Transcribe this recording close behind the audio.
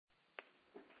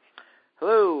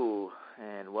Hello,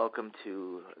 and welcome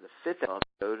to the fifth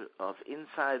episode of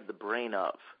Inside the Brain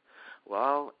of, where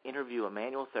I'll interview a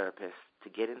manual therapist to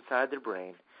get inside their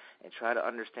brain and try to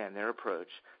understand their approach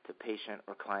to patient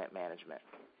or client management.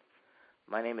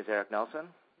 My name is Eric Nelson,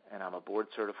 and I'm a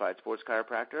board-certified sports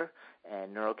chiropractor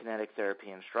and neurokinetic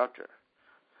therapy instructor.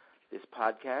 This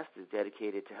podcast is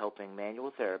dedicated to helping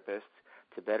manual therapists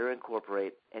to better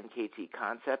incorporate NKT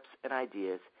concepts and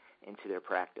ideas into their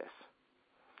practice.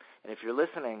 And if you're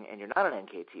listening and you're not an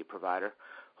NKT provider,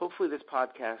 hopefully this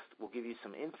podcast will give you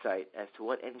some insight as to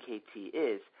what NKT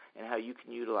is and how you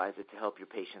can utilize it to help your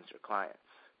patients or clients.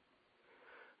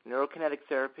 Neurokinetic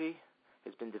therapy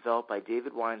has been developed by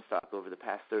David Weinstock over the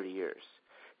past 30 years.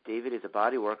 David is a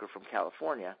body worker from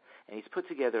California, and he's put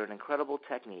together an incredible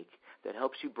technique that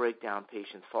helps you break down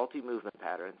patients' faulty movement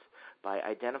patterns by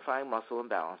identifying muscle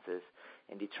imbalances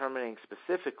and determining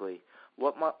specifically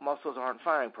what muscles aren't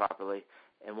firing properly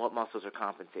and what muscles are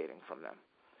compensating from them.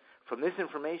 From this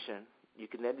information, you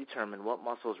can then determine what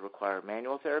muscles require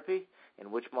manual therapy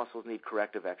and which muscles need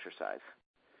corrective exercise.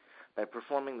 By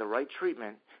performing the right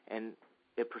treatment and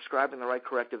prescribing the right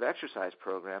corrective exercise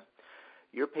program,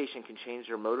 your patient can change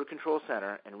their motor control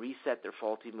center and reset their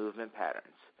faulty movement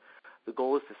patterns. The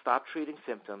goal is to stop treating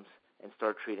symptoms and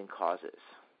start treating causes.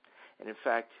 And in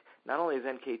fact, not only is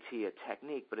NKT a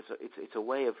technique, but it's a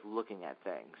way of looking at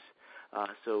things.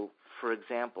 So, for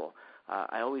example,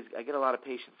 I get a lot of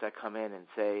patients that come in and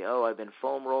say, "Oh, I've been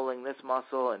foam rolling this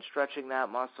muscle and stretching that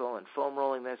muscle and foam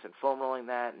rolling this and foam rolling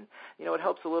that," and it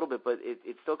helps a little bit, but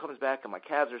it still comes back and my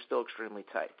calves are still extremely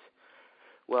tight.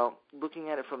 Well, looking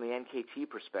at it from the NKT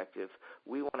perspective,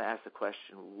 we want to ask the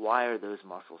question, why are those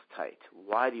muscles tight?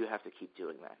 Why do you have to keep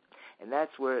doing that? And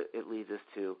that's where it leads us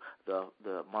to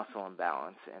the muscle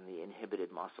imbalance and the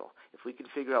inhibited muscle. If we can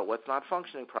figure out what's not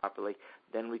functioning properly,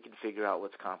 then we can figure out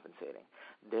what's compensating.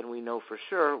 Then we know for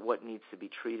sure what needs to be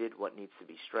treated, what needs to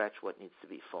be stretched, what needs to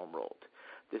be foam rolled.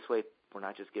 This way, we're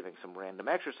not just giving some random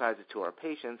exercises to our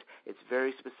patients. It's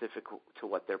very specific to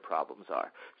what their problems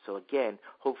are. So again,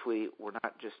 hopefully we're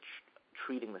not just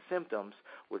treating the symptoms,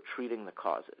 we're treating the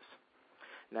causes.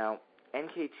 Now,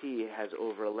 NKT has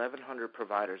over 1,100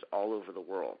 providers all over the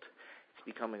world. It's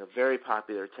becoming a very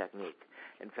popular technique.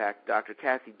 In fact, Dr.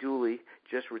 Kathy Dooley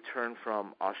just returned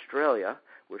from Australia,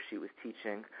 where she was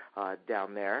teaching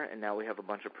down there, and now we have a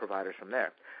bunch of providers from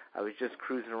there. I was just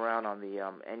cruising around on the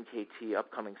NKT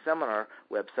upcoming seminar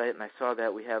website, and I saw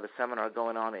that we have a seminar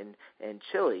going on in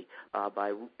Chile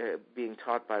being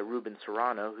taught by Ruben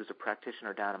Serrano, who's a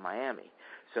practitioner down in Miami.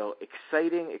 So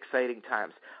exciting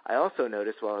times. I also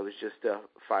noticed while I was just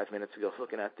 5 minutes ago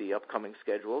looking at the upcoming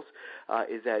schedules,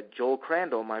 is that Joel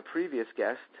Crandall, my previous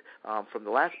guest from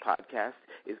the last podcast,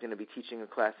 is going to be teaching a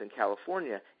class in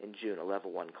California in June, a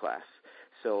level 1 class.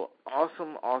 So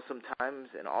awesome times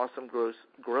and awesome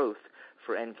growth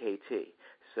for NKT.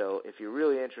 So if you're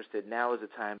really interested, now is the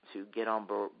time to get on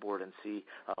board and see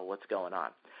what's going on.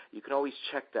 You can always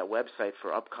check that website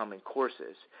for upcoming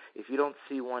courses. If you don't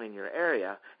see one in your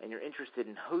area and you're interested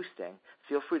in hosting,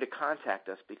 feel free to contact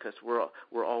us because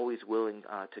we're always willing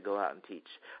to go out and teach.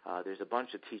 There's a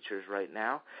bunch of teachers right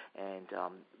now, and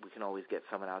we can always get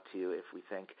someone out to you if we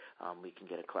think we can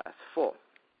get a class full.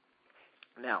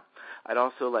 Now, I'd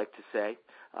also like to say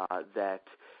that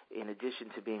in addition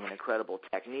to being an incredible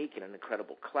technique and an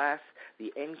incredible class,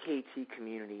 the NKT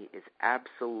community is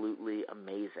absolutely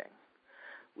amazing.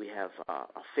 We have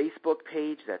a Facebook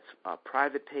page that's a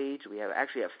private page. We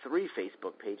actually have 3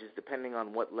 Facebook pages depending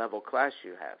on what level class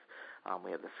you have.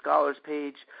 We have the Scholars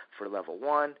page for level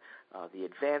 1, the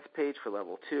Advanced page for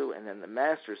level 2, and then the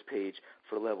Masters page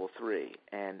for level 3.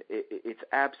 And it's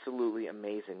absolutely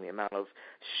amazing the amount of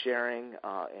sharing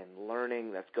and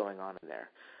learning that's going on in there.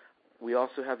 We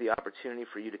also have the opportunity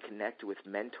for you to connect with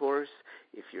mentors.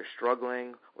 If you're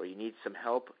struggling or you need some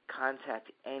help,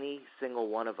 contact any single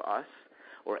one of us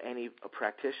or any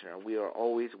practitioner. We are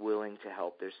always willing to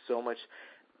help. There's so much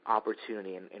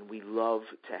opportunity, and we love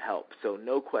to help. So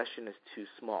no question is too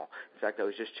small. In fact, I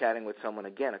was just chatting with someone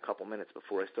again a couple minutes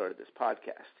before I started this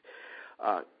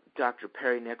podcast. Dr.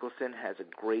 Perry Nicholson has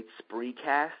a great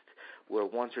Spreecast where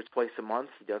once or twice a month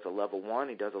he does a level 1,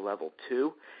 he does a level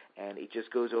 2, and he just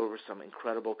goes over some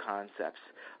incredible concepts.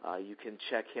 You can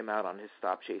check him out on his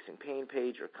Stop Chasing Pain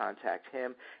page or contact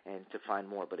him and to find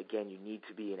more. But again, you need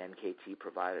to be an NKT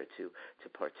provider to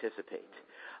participate.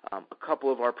 A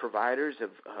couple of our providers have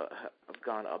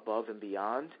gone above and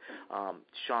beyond.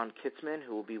 Sean Kitzman,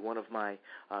 who will be one of my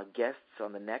guests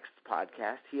on the next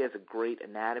podcast, he has a great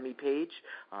anatomy page.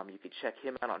 You can check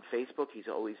him out on Facebook. He's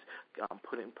always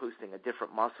posting a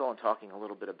different muscle and talking a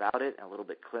little bit about it, and a little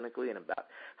bit clinically, and about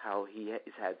how he has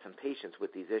had some patients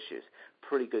with these issues.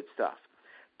 Pretty good stuff.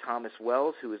 Thomas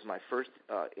Wells, who is my first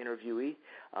interviewee,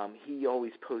 he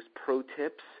always posts pro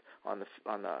tips on the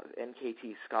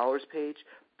NKT Scholars page,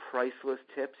 priceless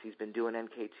tips. He's been doing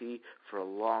NKT for a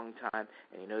long time,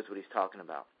 and he knows what he's talking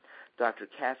about. Dr.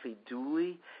 Kathy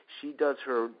Dooley, she does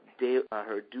her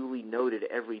Dooley Noted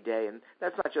every day, and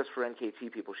that's not just for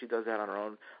NKT people. She does that on her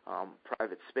own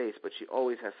private space, but she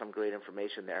always has some great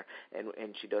information there,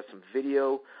 and she does some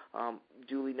video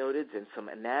Dooley Noted and some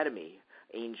anatomy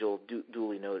Angel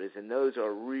Dooley Noted, and those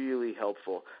are really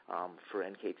helpful for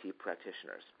NKT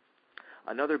practitioners.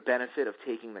 Another benefit of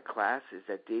taking the class is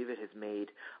that David has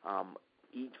made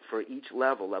for each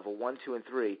level 1, 2, and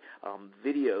 3,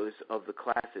 videos of the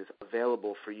classes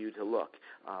available for you to look.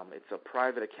 It's a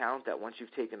private account that once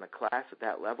you've taken the class at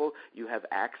that level, you have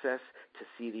access to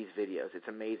see these videos. It's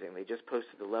amazing. They just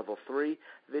posted the level 3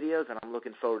 videos, and I'm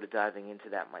looking forward to diving into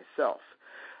that myself.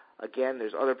 Again,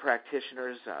 there's other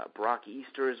practitioners. Brock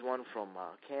Easter is one from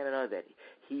Canada that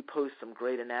he posts some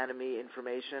great anatomy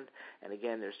information. And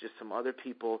again, there's just some other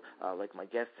people like my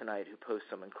guest tonight who post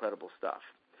some incredible stuff.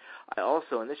 I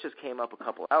also, and this just came up a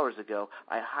couple hours ago,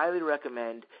 I highly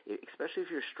recommend, especially if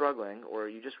you're struggling or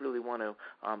you just really want to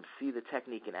see the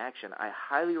technique in action, I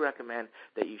highly recommend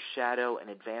that you shadow an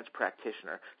advanced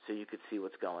practitioner so you could see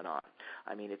what's going on.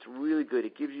 I mean, it's really good.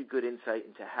 It gives you good insight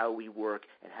into how we work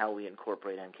and how we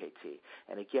incorporate NKT.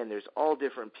 And again, there's all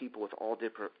different people with all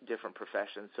different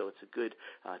professions, so it's good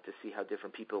to see how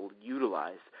different people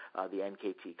utilize the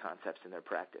NKT concepts in their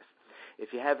practice.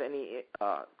 If you have any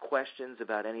questions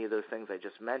about any of those things I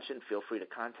just mentioned, feel free to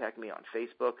contact me on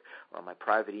Facebook or on my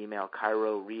private email,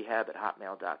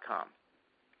 cairorehab@hotmail.com.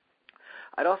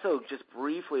 I'd also just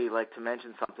briefly like to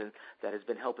mention something that has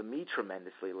been helping me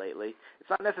tremendously lately. It's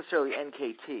not necessarily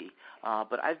NKT,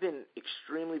 but I've been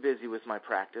extremely busy with my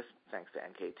practice, thanks to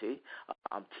NKT.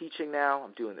 I'm teaching now,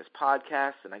 I'm doing this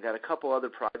podcast, and I got a couple other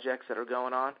projects that are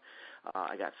going on.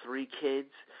 I got 3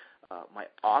 kids. My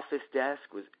office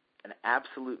desk was an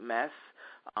absolute mess.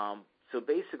 So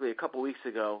basically a couple weeks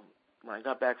ago, when I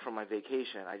got back from my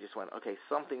vacation, I just went, okay,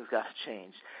 something's got to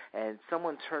change. And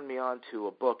someone turned me on to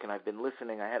a book, and I've been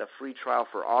listening. I had a free trial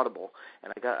for Audible,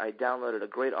 and I downloaded a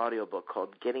great audiobook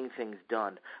called Getting Things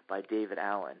Done by David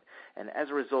Allen. And as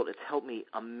a result, it's helped me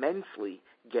immensely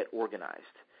get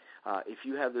organized. If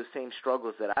you have those same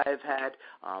struggles that I've had,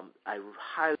 I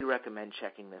highly recommend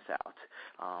checking this out.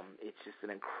 It's just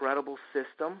an incredible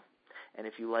system. And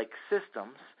if you like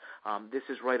systems, this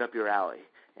is right up your alley.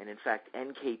 And in fact,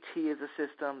 NKT is a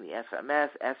system, the FMS,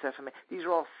 SFMA, these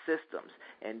are all systems.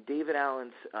 And David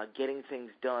Allen's Getting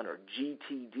Things Done, or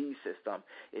GTD system,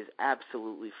 is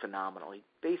absolutely phenomenal. He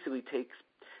basically takes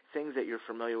things that you're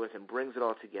familiar with and brings it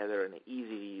all together in an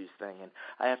easy-to-use thing. And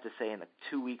I have to say, in the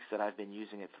 2 weeks that I've been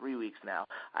using it, 3 weeks now,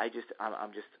 I'm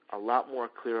just a lot more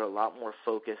clear, a lot more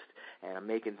focused, and I'm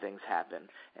making things happen.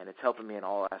 And it's helping me in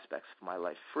all aspects of my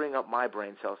life, freeing up my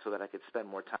brain cells so that I could spend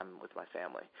more time with my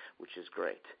family, which is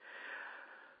great.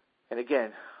 And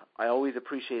again, I always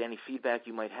appreciate any feedback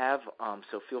you might have,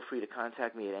 so feel free to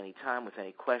contact me at any time with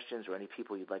any questions or any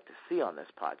people you'd like to see on this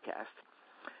podcast.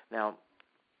 Now,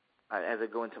 as I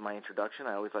go into my introduction,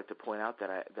 I always like to point out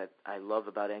that I love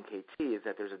about NKT is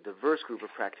that there's a diverse group of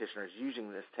practitioners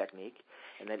using this technique,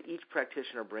 and that each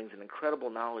practitioner brings an incredible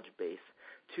knowledge base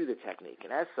to the technique.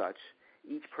 And as such,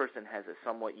 each person has a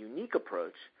somewhat unique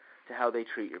approach to how they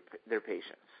treat their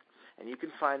patients. And you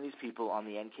can find these people on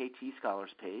the NKT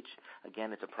Scholars page.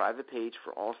 Again, it's a private page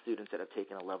for all students that have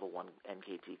taken a Level 1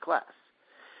 NKT class.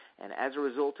 And as a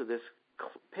result of this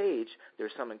page,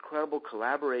 there's some incredible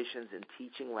collaborations and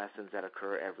teaching lessons that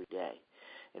occur every day.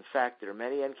 In fact, there are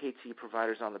many NKT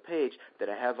providers on the page that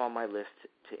I have on my list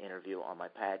to interview on my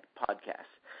podcast.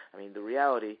 I mean, the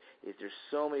reality is there's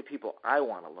so many people I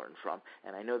want to learn from,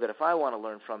 and I know that if I want to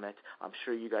learn from it, I'm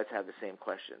sure you guys have the same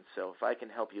questions. So if I can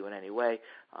help you in any way,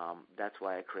 that's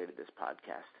why I created this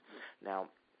podcast. Now,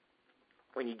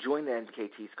 when you join the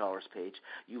NKT Scholars page,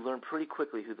 you learn pretty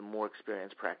quickly who the more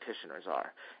experienced practitioners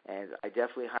are. And I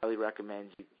definitely highly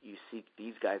recommend you seek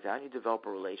these guys out, and you develop a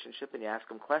relationship, and you ask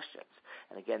them questions.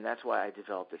 And again, that's why I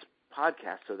developed this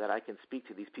podcast, so that I can speak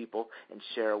to these people and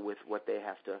share with what they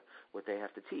have to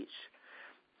teach.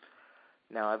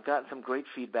 Now, I've gotten some great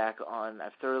feedback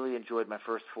I've thoroughly enjoyed my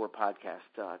first 4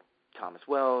 podcasts, Thomas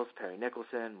Wells, Perry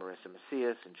Nicholson, Marissa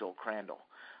Macias, and Joel Crandall.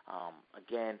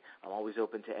 Again, I'm always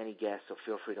open to any guests, so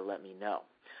feel free to let me know.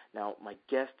 Now, my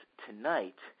guest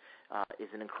tonight is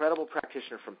an incredible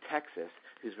practitioner from Texas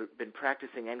who's been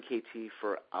practicing NKT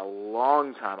for a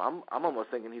long time. I'm almost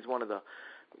thinking he's one of the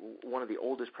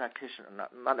oldest practitioners,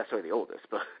 not necessarily the oldest,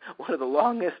 but one of the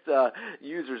longest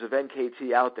users of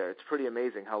NKT out there. It's pretty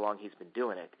amazing how long he's been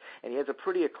doing it. And he has a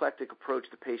pretty eclectic approach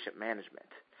to patient management.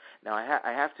 Now,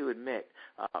 I have to admit,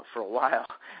 for a while,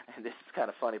 and this is kind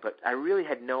of funny, but I really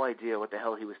had no idea what the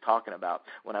hell he was talking about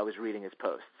when I was reading his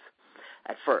posts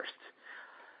at first.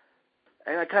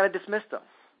 And I kind of dismissed them.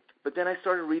 But then I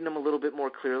started reading them a little bit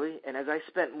more clearly, and as I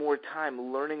spent more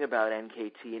time learning about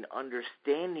NKT and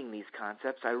understanding these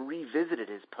concepts, I revisited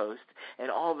his posts, and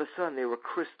all of a sudden they were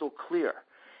crystal clear.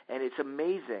 And it's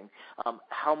amazing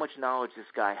how much knowledge this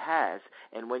guy has,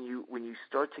 and when you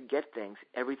start to get things,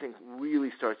 everything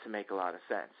really starts to make a lot of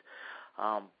sense.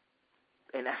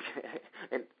 And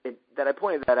that I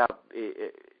pointed that out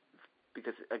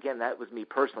because, again, that was me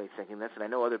personally thinking this, and I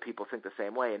know other people think the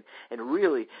same way. And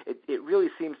really, it really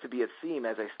seems to be a theme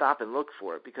as I stop and look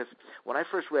for it, because when I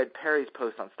first read Perry's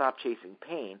post on Stop Chasing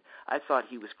Pain, I thought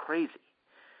he was crazy.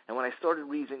 And when I started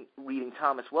reading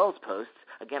Thomas Wells' posts,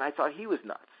 again, I thought he was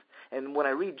nuts. And when I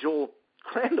read Joel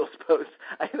Crandall's posts,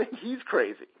 I think he's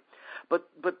crazy. But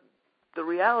the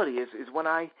reality is when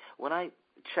I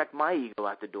check my ego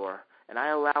at the door and I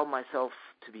allow myself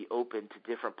to be open to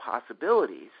different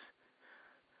possibilities,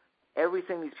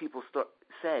 everything these people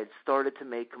said started to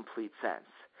make complete sense.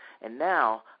 And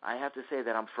now I have to say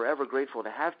that I'm forever grateful to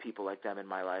have people like them in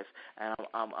my life, and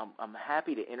I'm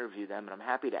happy to interview them, and I'm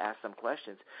happy to ask them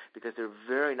questions because they're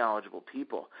very knowledgeable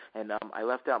people. And I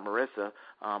left out Marissa,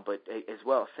 but as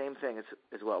well, same thing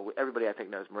as well. Everybody I think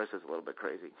knows Marissa's a little bit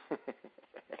crazy.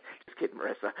 Just kidding,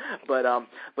 Marissa. But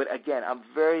again, I'm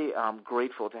very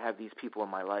grateful to have these people in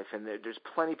my life, and there's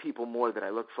plenty of people more that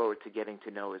I look forward to getting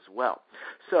to know as well.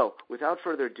 So without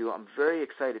further ado, I'm very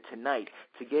excited tonight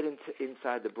to get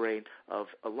inside the brain of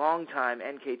a longtime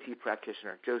NKT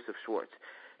practitioner, Joseph Schwartz.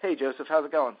 Hey, Joseph, how's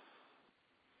it going?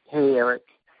 Hey, Eric.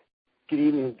 Good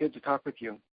evening. Good to talk with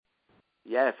you.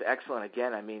 Yes, excellent.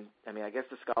 Again, I mean, I guess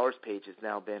the Scholars page has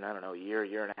now been, a year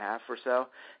and a half or so,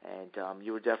 and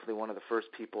you were definitely one of the first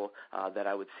people that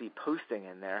I would see posting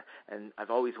in there, and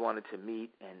I've always wanted to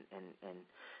meet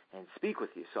and speak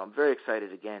with you. So I'm very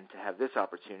excited again to have this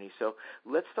opportunity. So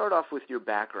let's start off with your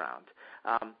background.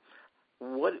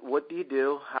 What do you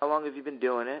do? How long have you been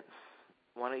doing it?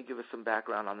 Why don't you give us some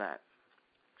background on that?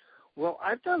 Well,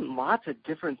 I've done lots of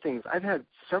different things. I've had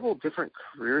several different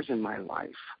careers in my life,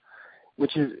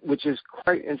 which is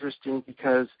quite interesting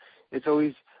because it's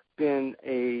always been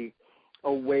a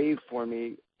wave for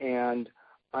me, and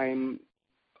I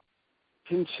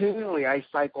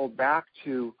cycle back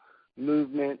to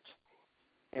movement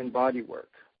and body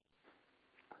work.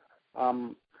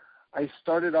 I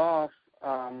started off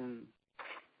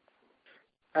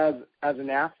as an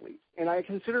athlete, and I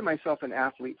consider myself an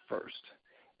athlete first.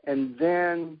 And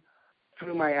then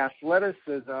through my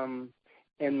athleticism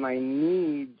and my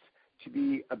needs to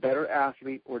be a better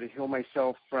athlete or to heal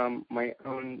myself from my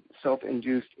own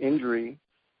self-induced injury,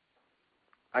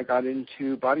 I got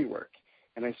into body work,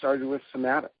 and I started with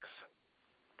somatics.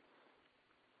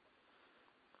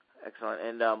 Excellent.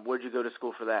 And where'd you go to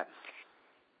school for that?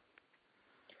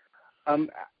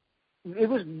 It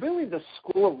was really the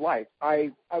school of life.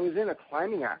 I was in a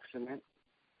climbing accident,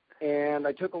 and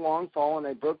I took a long fall, and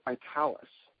I broke my talus.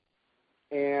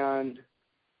 And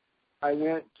I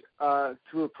went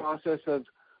through a process of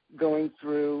going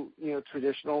through,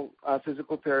 traditional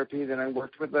physical therapy. Then I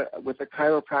worked with a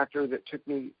chiropractor that took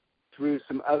me through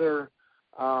some other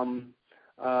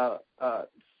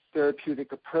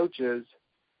therapeutic approaches.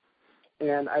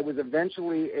 And I was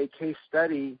eventually a case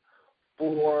study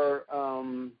for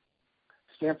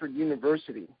Stanford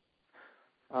University.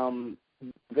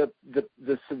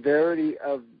 The severity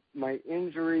of my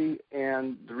injury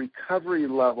and the recovery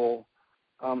level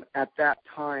at that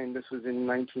time, this was in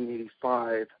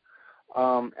 1985,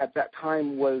 at that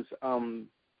time was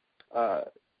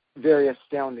very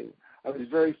astounding. I was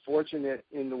very fortunate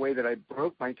in the way that I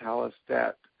broke my talus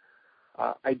that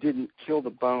I didn't kill the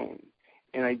bone,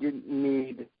 and I didn't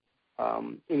need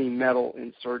any metal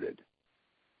inserted.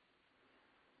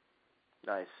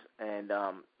 Nice. And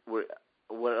what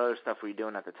other stuff were you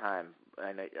doing at the time?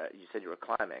 I know you said you were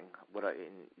climbing.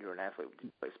 You were an athlete. Did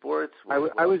you play sports? I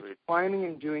was climbing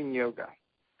and doing yoga.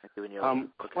 Doing yoga. Okay.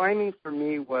 Climbing for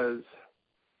me was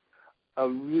a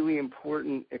really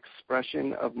important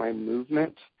expression of my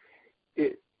movement.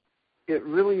 It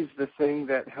really is the thing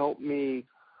that helped me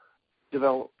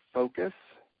develop focus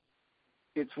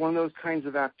it's one of those kinds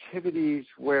of activities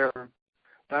where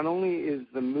not only is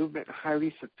the movement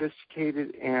highly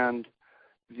sophisticated and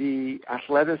the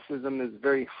athleticism is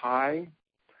very high,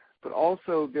 but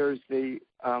also there's the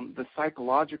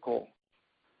psychological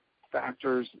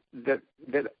factors that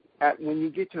when you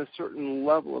get to a certain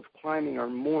level of climbing are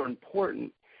more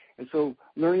important. And so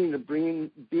learning to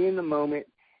be in the moment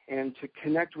and to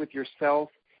connect with yourself,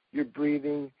 your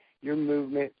breathing, your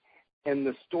movement, and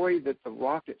the story that the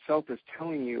rock itself is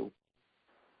telling you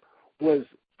was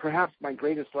perhaps my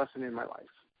greatest lesson in my life.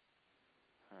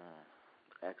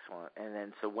 Excellent. And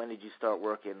then, so when did you start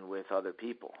working with other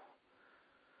people?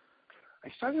 I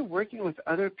started working with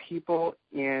other people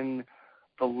in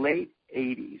the late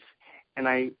 80s, and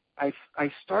I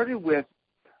started with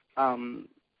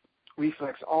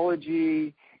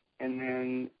reflexology and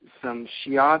then some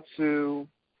shiatsu.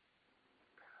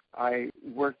 I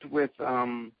worked with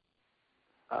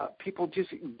people just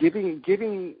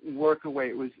giving work away.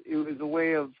 It was a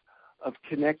way of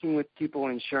connecting with people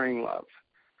and sharing love.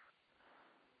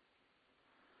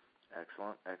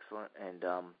 Excellent.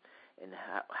 And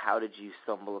how did you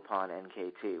stumble upon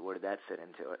NKT? Where did that fit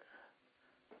into it?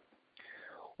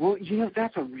 Well,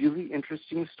 that's a really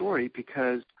interesting story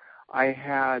because I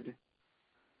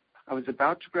was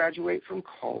about to graduate from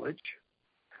college.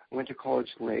 I went to college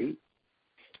late,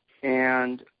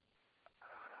 and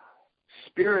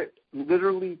Spirit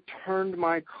literally turned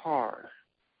my car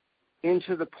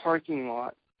into the parking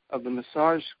lot of the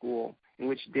massage school in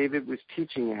which David was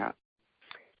teaching at,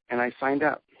 and I signed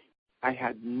up. I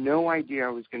had no idea I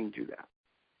was going to do that.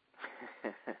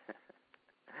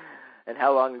 And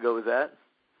how long ago was that?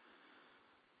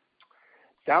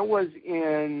 That was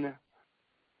in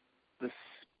the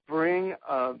spring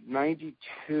of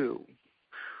 '92.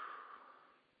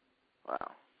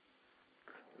 Wow,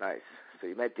 nice. So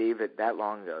you met David that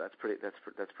long ago. That's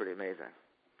pretty amazing.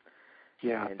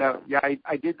 Yeah, and,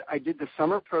 I did the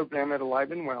summer program at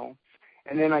Alive and Well,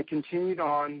 and then I continued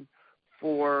on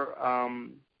for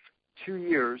 2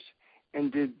 years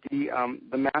and did the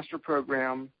master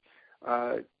program.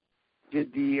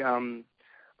 Did the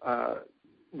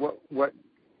what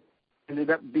ended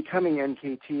up becoming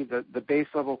NKT, the base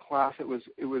level class. It was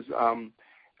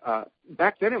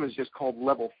back then it was just called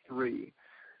level 3,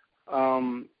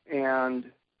 and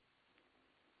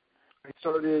I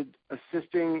started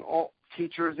assisting all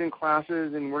teachers in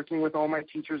classes and working with all my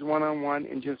teachers one-on-one,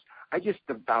 and I just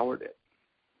devoured it.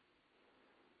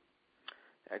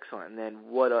 Excellent. And then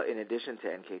what, in addition to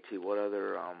NKT, what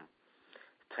other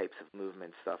types of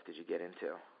movement stuff did you get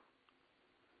into?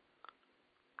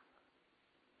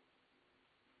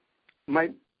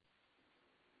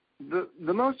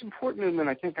 The most important movement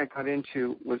I think I got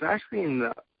into was actually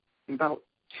in about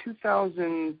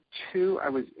 2002. I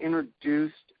was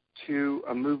introduced to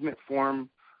a movement form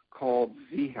called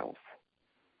Z-Health,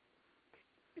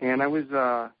 and I was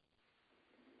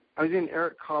in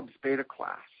Eric Cobb's beta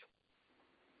class,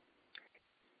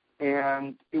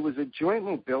 and it was a joint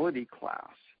mobility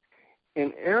class.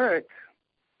 And Eric,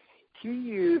 he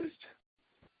used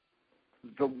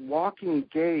the walking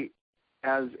gait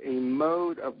as a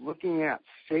mode of looking at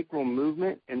sacral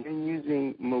movement and then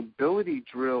using mobility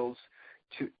drills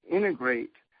to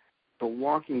integrate the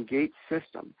walking gait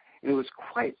system. And it was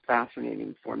quite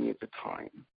fascinating for me at the time.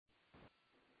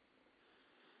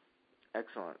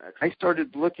 Excellent. I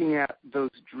started looking at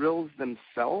those drills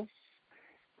themselves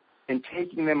and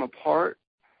taking them apart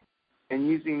and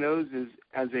using those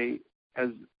as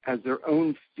their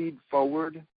own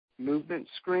feed-forward movement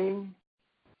screen,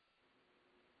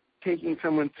 taking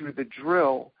someone through the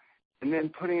drill and then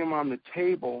putting them on the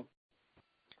table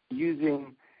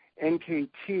using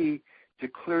NKT to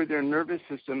clear their nervous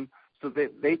system so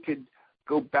that they could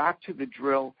go back to the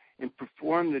drill and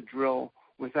perform the drill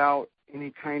without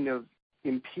any kind of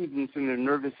impedance in their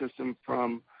nervous system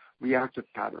from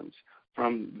reactive patterns,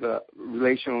 from the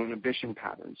relational inhibition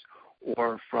patterns,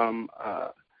 or from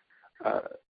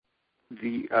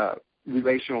the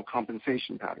relational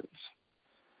compensation patterns.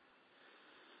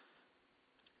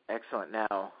 Excellent.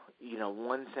 Now,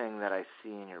 one thing that I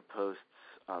see in your posts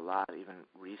a lot, even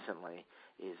recently,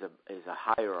 is a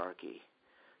hierarchy.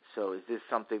 So is this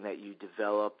something that you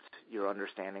developed your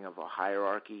understanding of a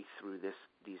hierarchy through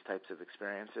these types of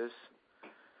experiences?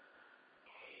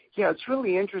 Yeah, it's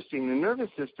really interesting. The nervous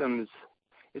system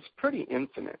is pretty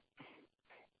infinite.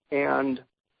 And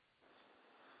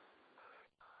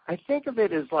I think of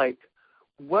it as like,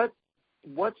 when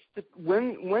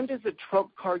does a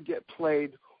trump card get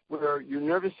played where your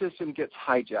nervous system gets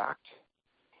hijacked,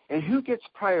 and who gets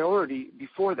priority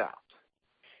before that?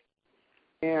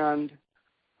 And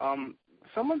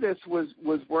some of this was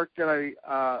work that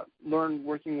I learned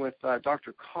working with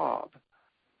Dr. Cobb.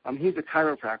 He's a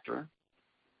chiropractor,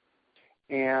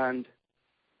 and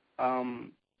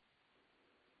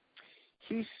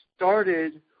he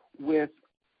started with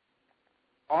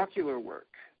ocular work,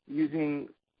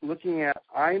 looking at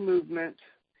eye movement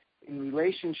in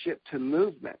relationship to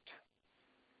movement.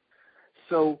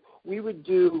 So we would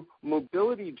do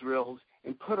mobility drills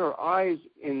and put our eyes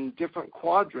in different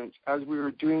quadrants as we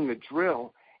were doing the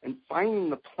drill and finding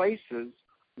the places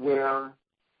where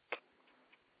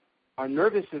our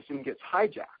nervous system gets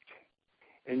hijacked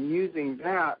and using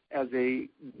that as a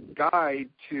guide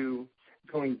to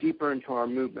going deeper into our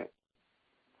movement.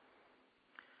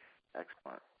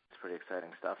 Excellent. It's pretty exciting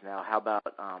stuff. Now, how about,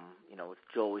 with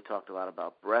Joel, we talked a lot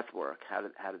about breath work. How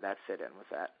did that fit in with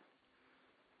that?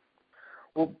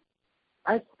 Well,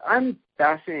 I'm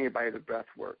fascinated by the breath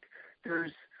work.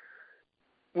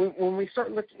 When we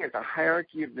start looking at the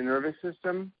hierarchy of the nervous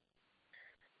system,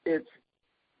 it's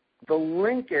the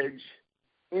linkage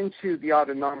into the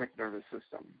autonomic nervous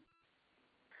system.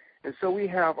 And so we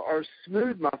have our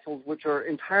smooth muscles, which are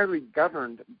entirely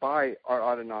governed by our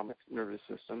autonomic nervous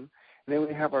system. And then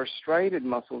we have our striated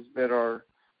muscles that are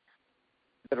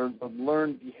the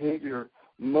learned behavior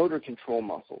motor control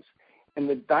muscles. And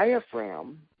the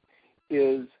diaphragm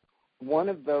is one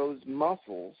of those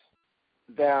muscles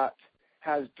that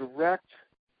has direct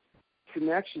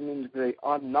connection into the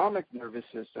autonomic nervous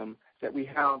system that we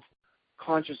have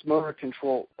conscious motor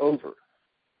control over.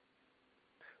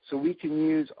 So we can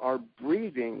use our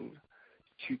breathing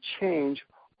to change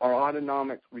our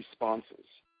autonomic responses.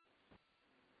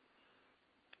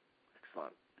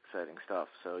 Excellent. Exciting stuff.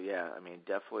 So, yeah,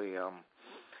 definitely,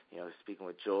 speaking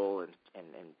with Joel and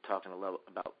talking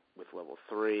with level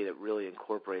 3, that really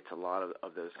incorporates a lot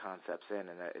of those concepts in,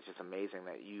 and it's just amazing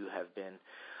that you have been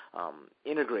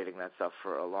integrating that stuff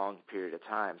for a long period of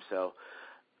time. So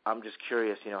I'm just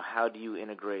curious, how do you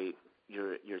integrate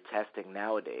your testing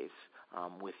nowadays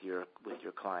with your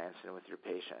clients and with your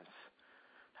patients?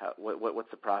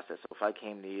 What's the process? So if I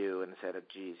came to you and said,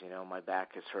 "Geez, my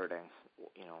back is hurting,"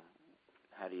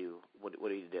 what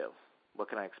do you do? What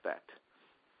can I expect?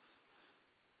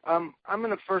 I'm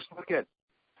going to first look at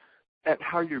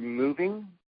how you're moving,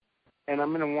 and I'm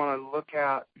going to want to look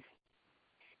at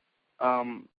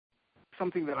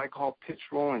something that I call pitch,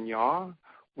 roll, and yaw,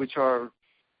 which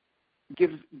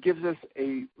gives us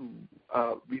a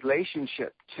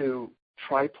relationship to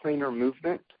triplanar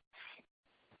movement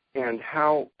and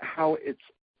how it's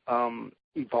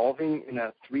evolving in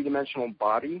a three-dimensional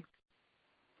body.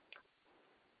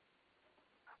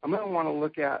 I'm going to want to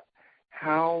look at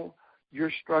how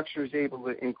your structure is able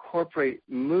to incorporate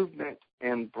movement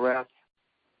and breath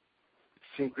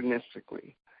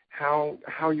synchronistically.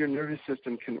 How your nervous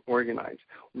system can organize.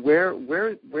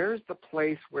 Where's the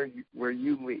place where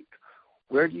you leak?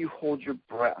 Where do you hold your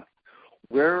breath?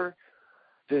 Where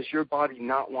does your body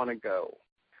not want to go?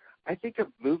 I think of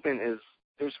movement as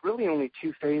there's really only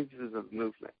two phases of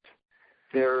movement.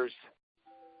 There's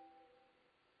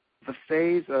the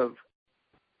phase of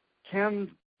can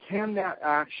that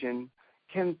action,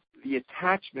 can the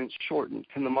attachment shorten?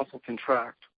 Can the muscle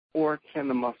contract? Or can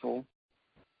the muscle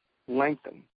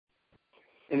lengthen?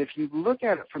 And if you look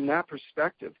at it from that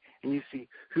perspective and you see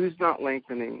who's not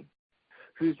lengthening,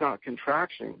 who's not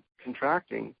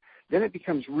contracting, then it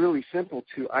becomes really simple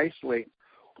to isolate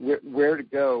where to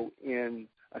go in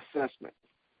assessment.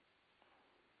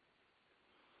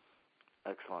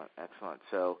 Excellent.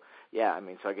 So, yeah,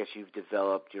 so I guess you've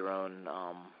developed your own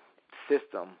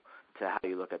system to how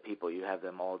you look at people. You have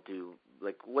them all do,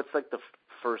 what's the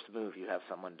first move you have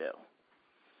someone do?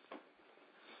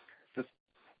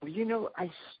 I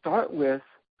start with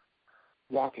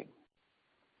walking.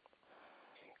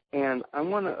 And I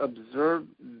want to observe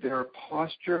their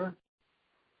posture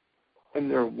and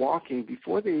their walking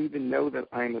before they even know that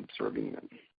I'm observing them.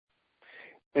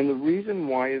 And the reason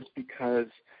why is because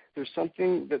there's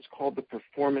something that's called the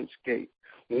performance gate.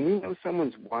 When we know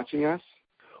someone's watching us,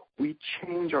 we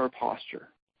change our posture.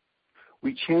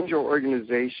 We change our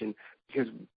organization because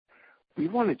we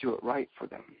want to do it right for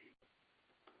them.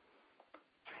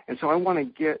 And so I want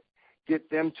to get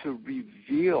them to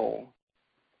reveal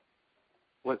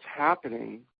what's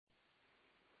happening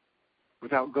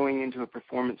without going into a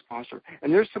performance posture.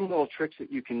 And there's some little tricks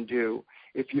that you can do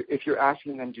if you're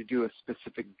asking them to do a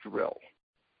specific drill.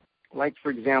 Like, for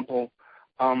example,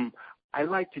 I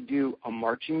like to do a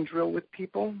marching drill with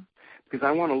people because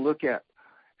I want to look at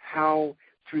how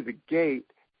through the gait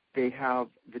they have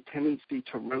the tendency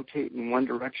to rotate in one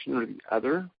direction or the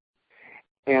other.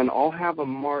 And I'll have them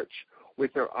march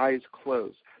with their eyes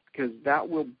closed because that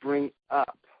will bring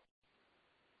up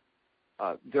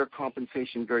their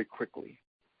compensation very quickly.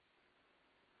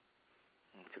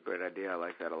 It's a great idea. I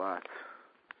like that a lot.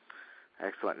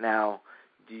 Excellent. Now,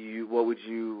 what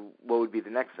would be the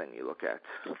next thing you look at?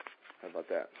 How about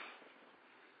that?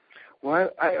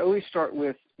 Well, I always start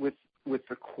with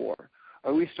the core. I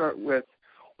always start with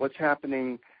what's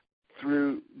happening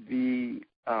through the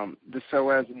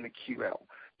psoas and the QL.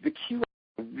 The QL is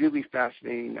a really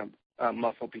fascinating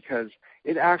muscle because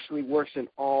it actually works in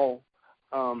all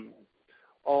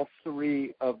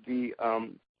three of the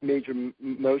major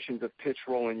motions of pitch,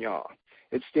 roll, and yaw.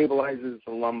 It stabilizes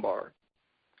the lumbar.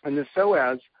 And the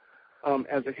psoas,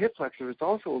 as a hip flexor, is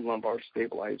also a lumbar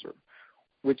stabilizer,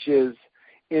 which is,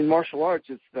 in martial arts,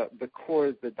 it's the core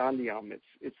is the dantian.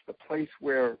 It's the place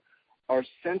where our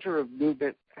center of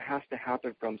movement has to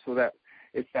happen from, so that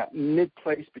it's that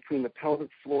mid-place between the pelvic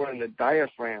floor and the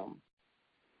diaphragm,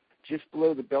 just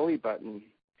below the belly button.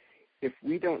 If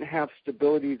we don't have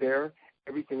stability there,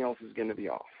 everything else is going to be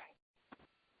off.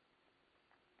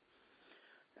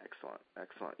 Excellent,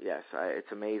 excellent. Yes,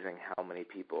 it's amazing how many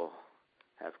people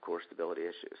have core stability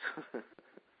issues.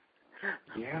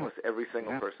 Yeah. Almost every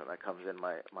single person that comes in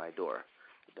my door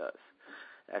does.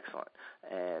 Excellent.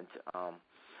 And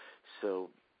so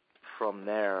from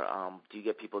there, do you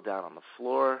get people down on the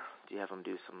floor? Do you have them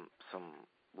do some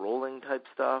rolling type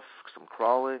stuff, some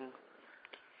crawling?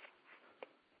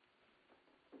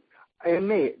 It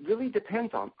may. It really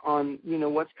depends on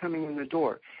what's coming in the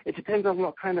door. It depends on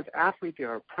what kind of athlete they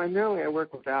are. Primarily, I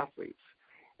work with athletes,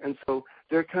 and so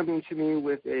they're coming to me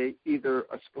with either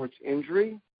a sports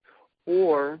injury,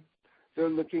 or they're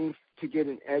looking to get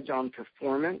an edge on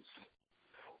performance,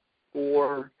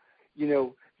 or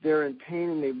they're in pain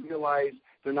and they realize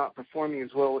they're not performing as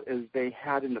well as they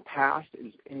had in the past,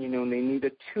 and they need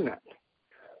a tune-up.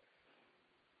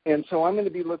 And so I'm going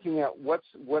to be looking at what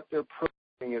their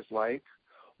programming is like,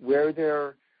 where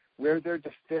they're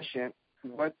deficient,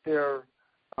 what their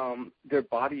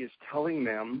body is telling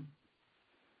them,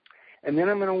 and then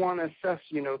I'm going to want to assess,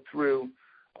 through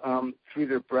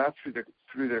their breath,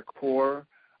 through their core,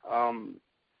 and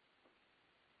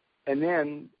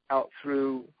then out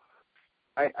through.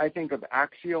 I think of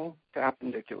axial to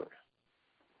appendicular.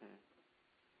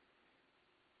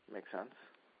 Makes sense.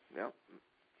 Yep.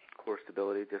 Core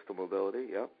stability, distal mobility.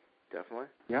 Yep, definitely.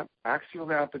 Yep. Axial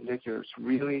to appendicular is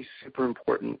really super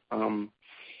important.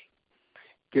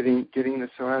 Getting the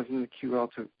psoas and the QL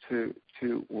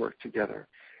to work together.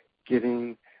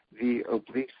 Getting the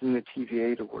obliques and the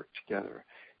TVA to work together.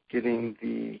 Getting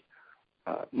the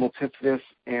multifidus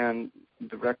and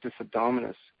the rectus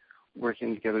abdominis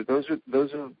working together. Those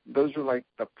are like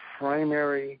the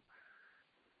primary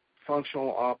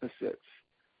functional opposites.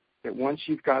 That once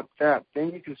you've got that,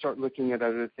 then you can start looking at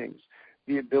other things.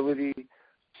 The ability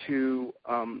to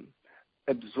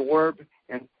absorb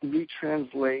and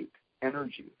retranslate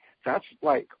energy. That's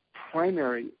like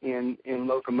primary in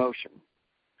locomotion.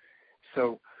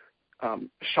 So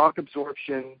shock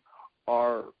absorption,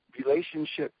 our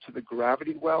relationship to the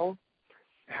gravity well,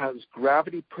 as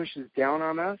gravity pushes down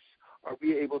on us, are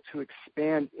we able to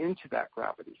expand into that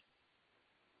gravity?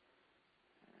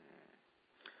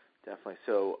 Definitely.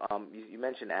 So you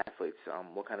mentioned athletes.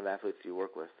 What kind of athletes do you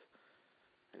work with?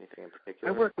 Anything in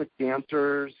particular? I work with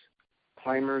dancers,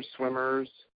 climbers, swimmers.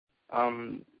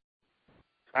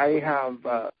 I have...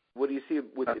 what do you see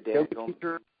with the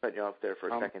dancers? Cut you off there for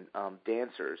a second.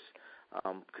 Dancers,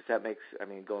 because that makes,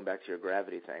 going back to your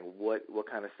gravity thing, what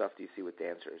kind of stuff do you see with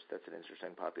dancers? That's an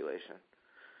interesting population.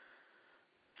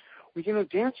 Well,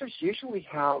 dancers usually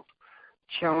have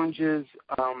challenges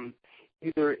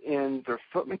either in their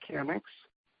foot mechanics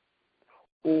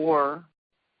or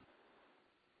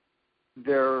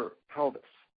their pelvis.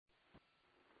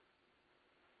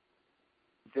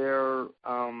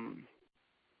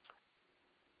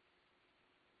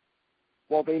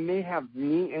 While they may have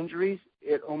knee injuries,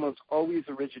 it almost always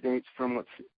originates from what's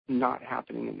not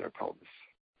happening in their pelvis.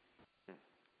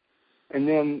 And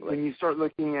then when you start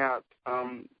looking at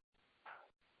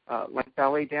like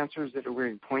ballet dancers that are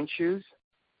wearing point shoes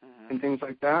and things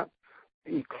like that,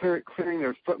 clearing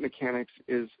their foot mechanics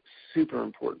is super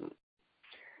important.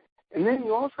 And then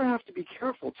you also have to be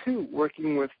careful, too,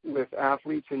 working with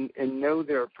athletes and know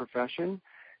their profession,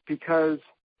 because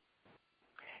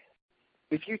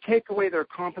if you take away their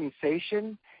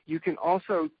compensation, you can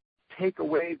also take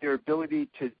away their ability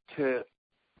to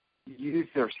use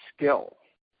their skill.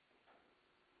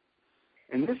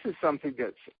 And this is something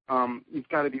that's you've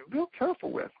got to be real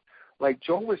careful with. Like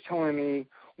Joel was telling me,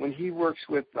 when he works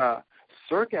with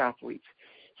circ athletes,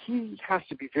 he has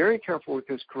to be very careful with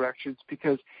his corrections,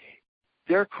 because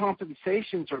their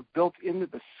compensations are built into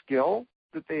the skill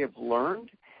that they have learned,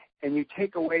 and you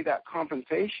take away that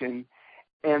compensation,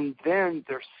 and then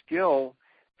their skill,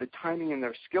 the timing in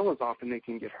their skill is off, and they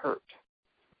can get hurt.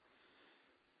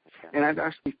 And I've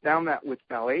actually found that with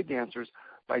ballet dancers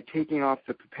by taking off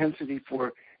the propensity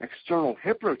for external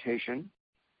hip rotation,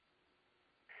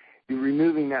 you're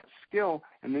removing that skill,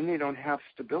 and then they don't have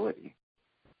stability.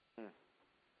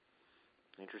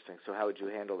 Interesting. So how would you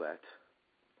handle that?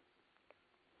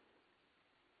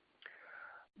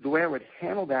 The way I would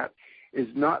handle that is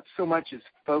not so much as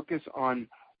focus on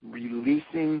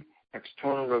releasing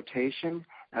external rotation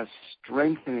as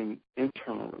strengthening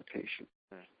internal rotation.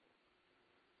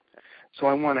 So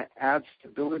I want to add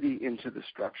stability into the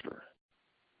structure.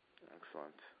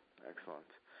 Excellent. Excellent.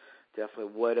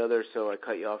 Definitely. What other, so I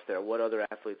cut you off there, what other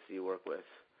athletes do you work with?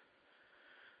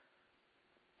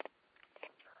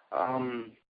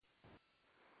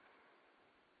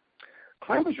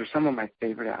 Climbers are some of my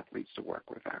favorite athletes to work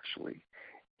with, actually.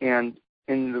 And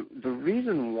the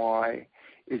reason why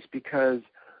is because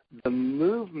the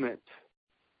movement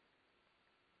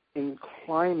in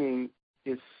climbing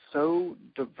is so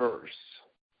diverse,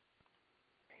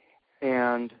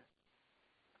 and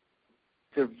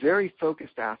they're very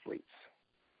focused athletes.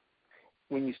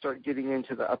 When you start getting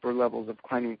into the upper levels of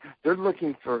climbing, they're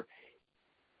looking for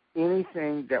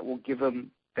anything that will give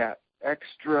them that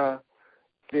extra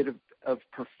bit of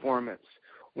performance.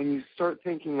 When you start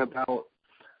thinking about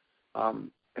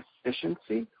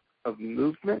efficiency of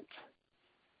movement,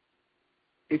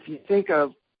 if you think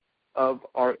of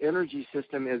our energy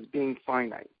system as being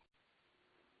finite,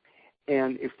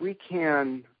 and if we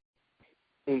can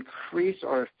increase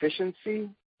our efficiency,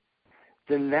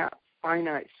 then that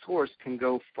finite source can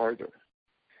go farther.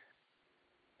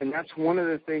 And that's one of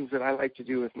the things that I like to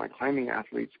do with my climbing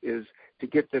athletes, is to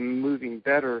get them moving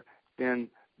better than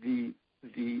the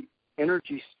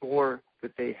energy store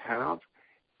that they have.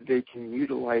 They can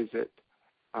utilize it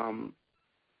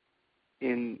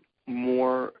in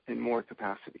more and more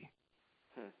capacity.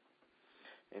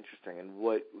 Interesting. And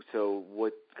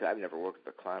I've never worked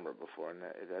with a climber before, and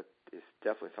that is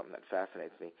definitely something that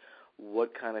fascinates me.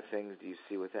 What kind of things do you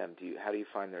see with them? How do you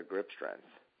find their grip strength?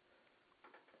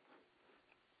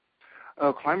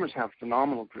 Climbers have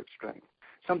phenomenal grip strength,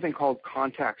 something called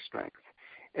contact strength.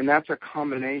 And that's a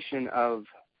combination of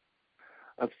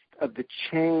the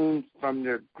chain from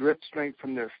their grip strength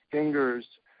from their fingers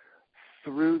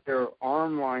through their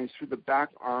arm lines, through the back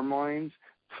arm lines,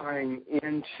 tying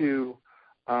into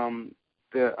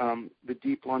the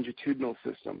deep longitudinal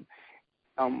system.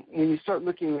 When you start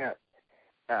looking at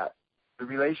the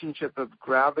relationship of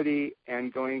gravity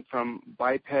and going from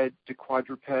biped to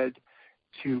quadruped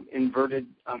to inverted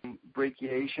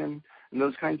brachiation and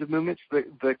those kinds of movements,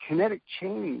 the kinetic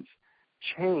change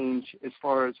as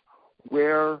far as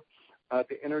where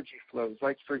the energy flows.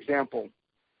 Like, for example,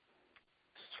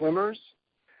 swimmers,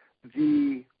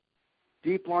 the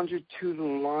deep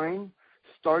longitudinal line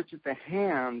starts at the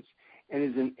hands and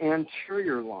is an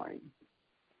anterior line.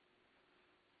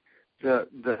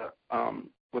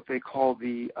 What they call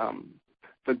the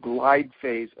glide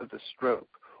phase of the stroke,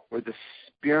 or the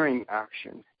spearing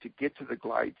action to get to the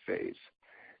glide phase,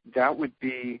 that would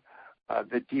be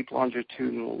the deep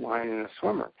longitudinal line in a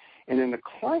swimmer. And in a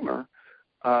climber,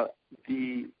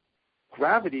 the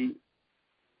gravity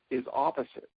is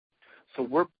opposite.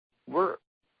 So we're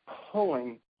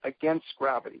pulling against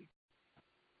gravity.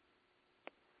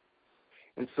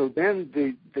 And so then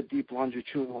the deep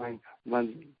longitudinal line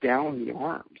runs down the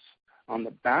arms on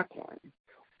the back line.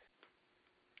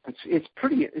 It's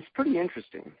pretty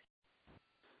interesting.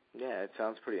 Yeah, it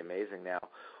sounds pretty amazing. Now,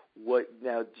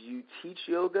 do you teach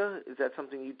yoga? Is that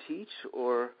something you teach,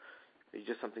 or is it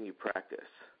just something you practice?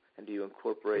 And do you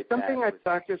incorporate that? It's something I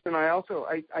practice, and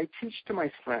I teach to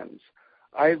my friends.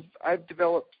 I've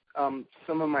developed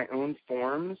some of my own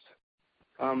forms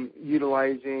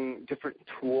utilizing different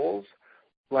tools.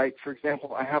 Like, for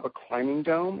example, I have a climbing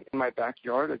dome in my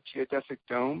backyard, a geodesic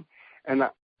dome, and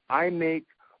I make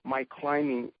my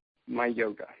climbing my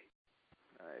yoga.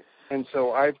 Nice. And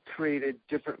so I've created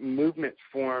different movement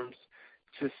forms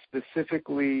to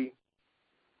specifically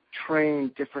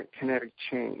train different kinetic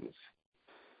chains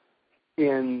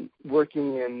in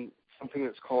working in something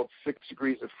that's called 6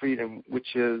 degrees of freedom,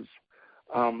 which is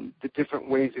the different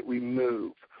ways that we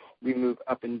move. We move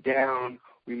up and down,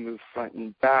 we move front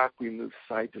and back, we move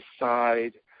side to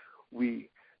side, we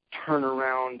turn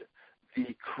around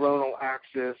the coronal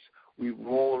axis, we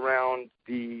roll around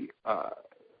the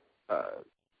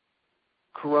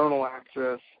coronal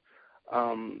axis,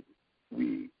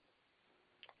 we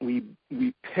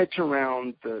pitch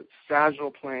around the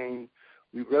sagittal plane,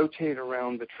 we rotate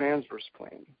around the transverse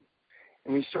plane.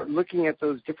 And we start looking at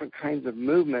those different kinds of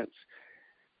movements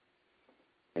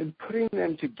and putting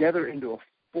them together into a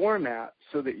format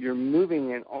so that you're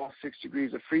moving in all 6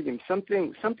 degrees of freedom.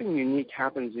 Something unique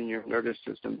happens in your nervous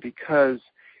system because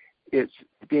it's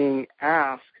being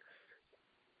asked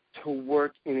to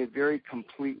work in a very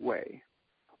complete way,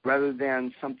 rather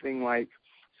than something like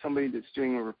somebody that's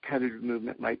doing a repetitive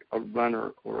movement like a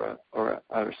runner or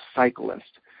a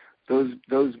cyclist.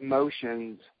 Those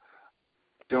motions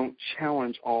don't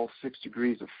challenge all 6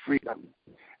 degrees of freedom.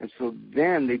 And so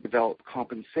then they develop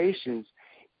compensations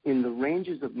in the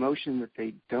ranges of motion that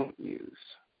they don't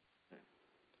use.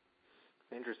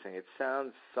 Interesting. It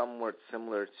sounds somewhat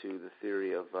similar to the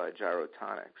theory of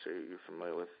gyrotonics. Are you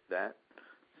familiar with that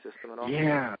system at all?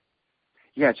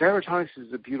 Yeah, gyrotonics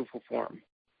is a beautiful form.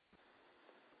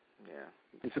 Yeah.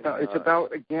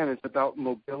 It's about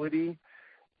mobility,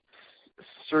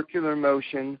 circular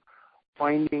motion,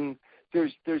 finding.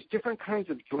 There's different kinds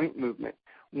of joint movement.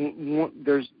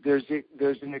 There's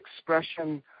an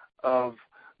expression of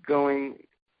going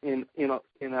in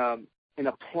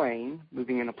a plane,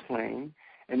 moving in a plane,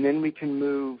 and then we can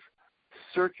move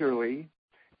circularly,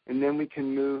 and then we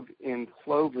can move in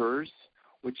clovers,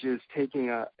 which is taking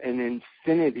an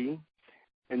infinity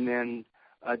and then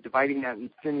dividing that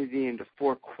infinity into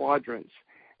 4 quadrants.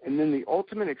 And then the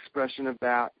ultimate expression of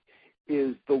that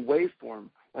is the waveform.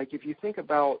 Like if you think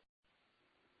about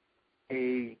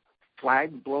a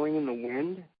flag blowing in the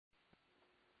wind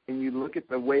and you look at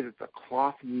the way that the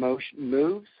cloth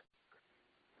moves,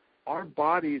 our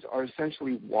bodies are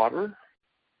essentially water,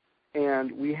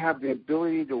 and we have the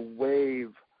ability to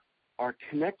wave our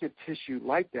connective tissue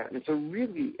like that. And it's a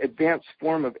really advanced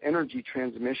form of energy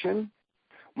transmission.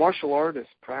 Martial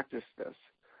artists practice this.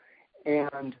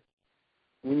 And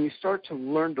when you start to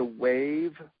learn to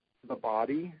wave the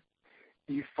body,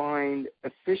 you find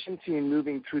efficiency in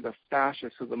moving through the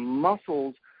fascia. So the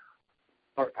muscles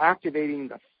are activating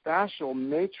the fascial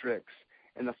matrix,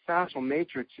 and the fascial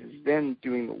matrix is then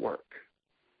doing the work.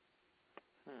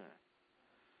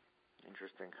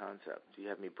 Interesting concept. You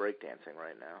have me breakdancing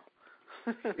right now.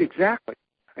 Exactly.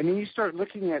 I mean, you start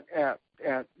looking at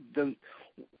the,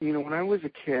 when I was a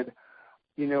kid,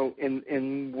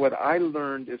 and what I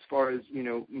learned as far as,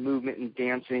 movement and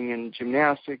dancing and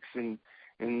gymnastics and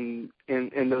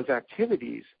those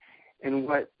activities, and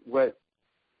what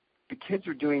the kids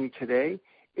are doing today,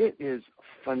 it is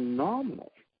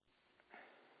phenomenal.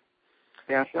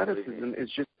 The athleticism is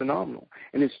just phenomenal,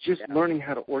 and it's just learning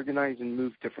how to organize and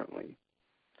move differently.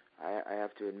 I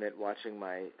have to admit, watching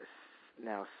my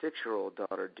now 6-year-old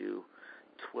daughter do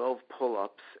 12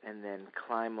 pull-ups and then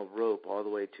climb a rope all the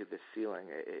way to the ceiling,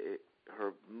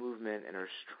 her movement and her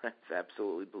strength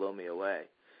absolutely blow me away.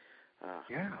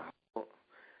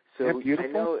 So beautiful.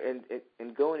 I know,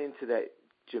 and going into that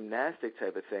gymnastic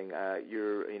type of thing, I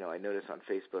noticed on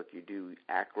Facebook you do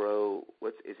acro.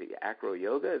 Is it acro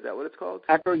yoga? Is that what it's called?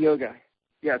 Acro yoga.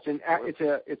 Yeah,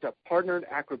 it's a partnered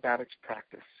acrobatics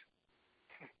practice.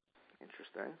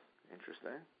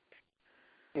 Interesting.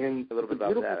 And the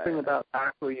beautiful thing about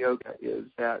acro yoga is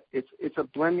that it's a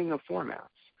blending of formats,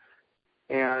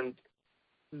 and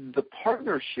the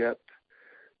partnership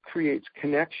creates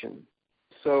connection.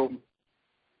 So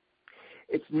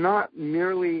it's not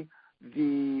merely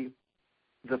the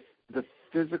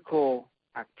physical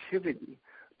activity,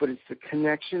 but it's the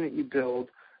connection that you build,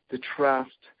 the trust,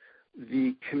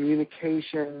 the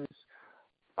communications,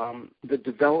 the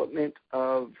development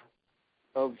of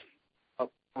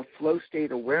a flow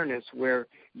state awareness where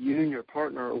you and your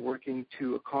partner are working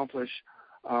to accomplish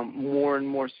more and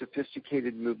more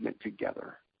sophisticated movement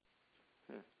together.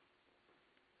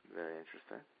 Very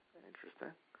interesting.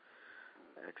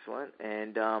 Excellent.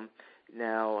 And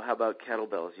now, how about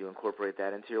kettlebells? You incorporate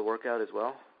that into your workout as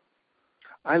well?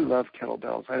 I love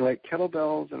kettlebells. I like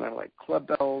kettlebells and I like club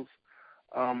bells.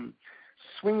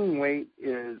 Swinging weight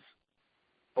is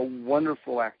a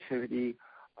wonderful activity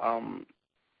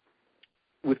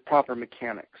with proper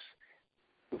mechanics.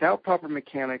 Without proper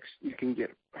mechanics, you can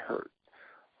get hurt.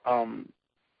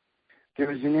 There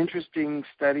was an interesting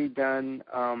study done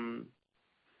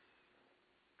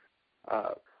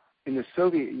in the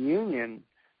Soviet Union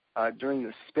during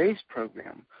the space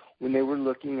program when they were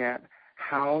looking at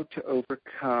how to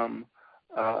overcome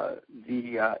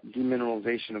the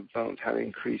demineralization of bones, how to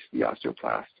increase the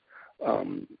osteoblast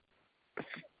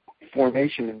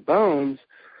formation in bones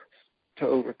to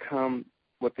overcome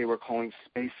what they were calling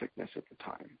space sickness at the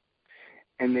time.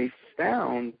 And they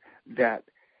found that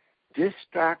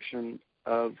distraction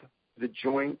of the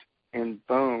joint and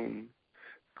bone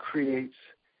creates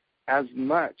as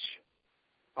much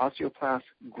osteoblast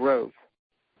growth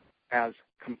as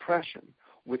compression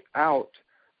without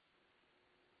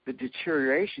the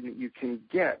deterioration that you can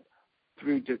get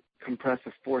through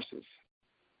compressive forces,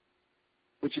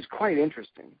 which is quite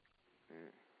interesting.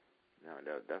 No,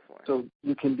 definitely. So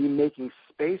you can be making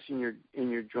space in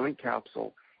your joint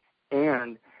capsule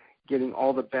and getting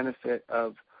all the benefit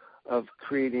of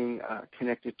creating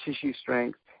connective tissue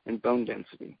strength and bone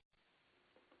density.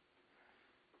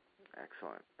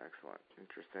 Excellent.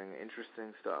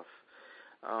 Interesting stuff.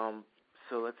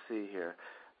 So let's see here.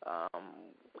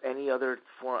 Any other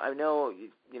form? I know,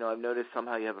 I've noticed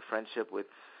somehow you have a friendship with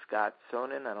Scott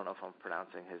Sonnen. I don't know if I'm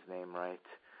pronouncing his name right.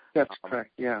 That's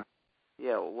correct. Yeah.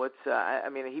 Yeah. What's?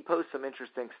 He posts some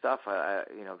interesting stuff.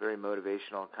 Very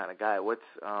motivational kind of guy. What's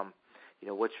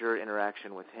your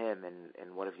interaction with him,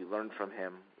 and what have you learned from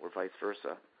him, or vice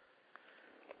versa?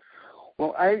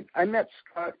 Well, I met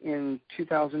Scott in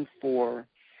 2004,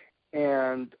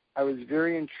 and I was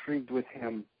very intrigued with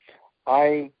him.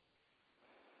 The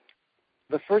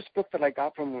first book that I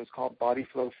got from him was called Body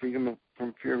Flow: Freedom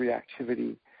from Fear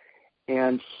Reactivity,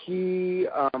 and he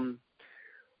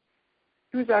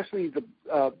was actually the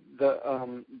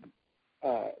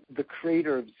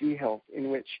creator of Z Health, in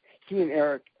which he and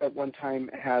Eric at one time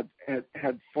had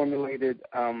formulated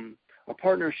a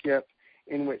partnership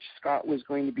in which Scott was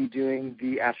going to be doing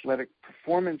the athletic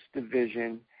performance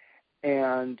division,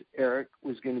 and Eric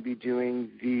was going to be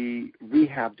doing the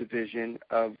rehab division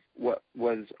of what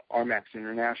was RMAX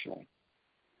International.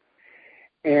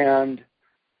 And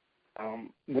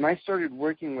when I started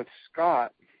working with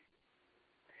Scott,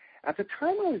 at the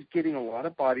time I was getting a lot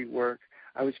of body work.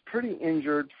 I was pretty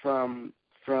injured from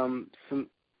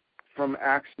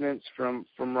accidents, from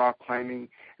rock climbing,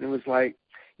 and it was like,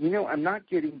 I'm not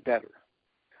getting better.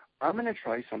 I'm going to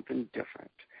try something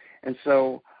different. And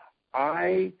so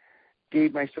I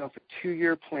gave myself a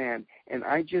 2-year plan, and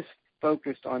I just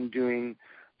focused on doing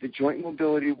the joint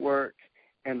mobility work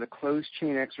and the closed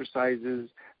chain exercises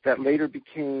that later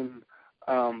became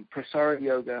Prasara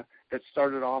Yoga, that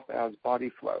started off as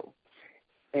Body Flow.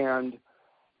 And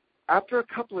after a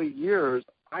couple of years,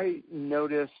 I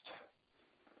noticed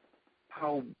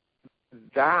how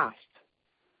vast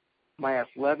my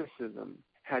athleticism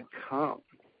had come.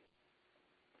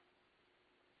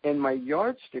 And my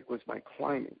yardstick was my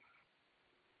climbing.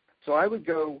 So I would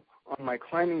go on my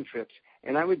climbing trips,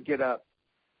 and I would get up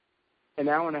an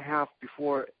hour and a half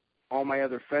before all my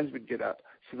other friends would get up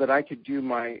so that I could do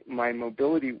my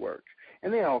mobility work.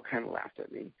 And they all kind of laughed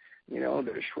at me.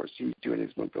 There's Schwartzy doing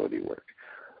his mobility work.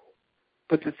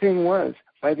 But the thing was,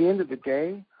 by the end of the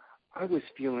day, I was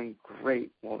feeling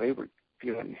great while they were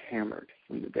feeling hammered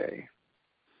from the day.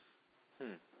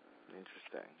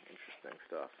 Interesting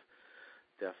stuff.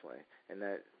 Definitely. And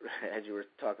that, as you were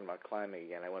talking about climbing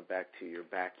again, I went back to your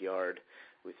backyard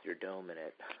with your dome in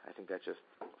it. I think that's just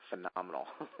phenomenal.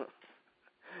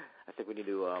 I think we need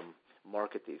to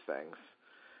market these things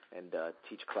and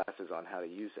teach classes on how to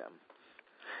use them.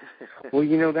 Well,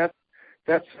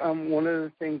 that's one of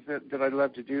the things that I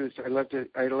love to do is I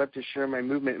love to share my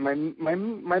movement. My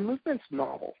movement's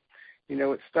novel.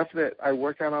 It's stuff that I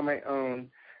work out on my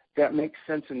own that makes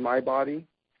sense in my body.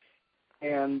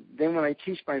 And then when I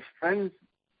teach my friends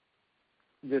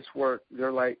this work,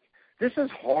 they're like, "This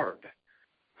is hard,"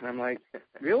 and I'm like,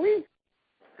 "Really?"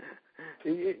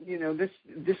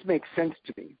 This makes sense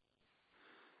to me.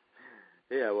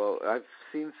 Yeah, well, I've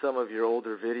seen some of your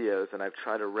older videos, and I've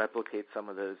tried to replicate some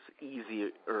of those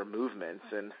easier movements,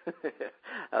 and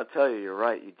I'll tell you, you're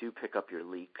right. You do pick up your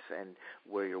leaks and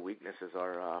where your weaknesses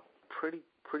are pretty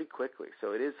quickly.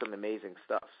 So it is some amazing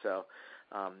stuff. So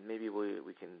maybe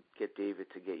we can get David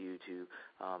to get you to,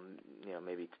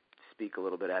 maybe speak a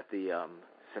little bit at the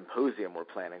symposium we're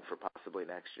planning for possibly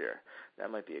next year.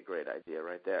 That might be a great idea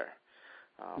right there.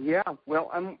 Well,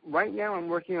 I'm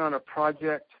working on a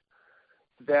project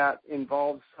that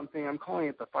involves something, I'm calling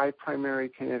it the 5 primary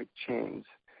kinetic chains.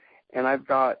 And I've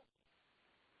got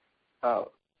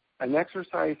an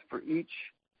exercise for each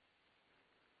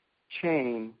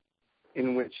chain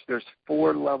in which there's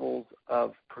 4 levels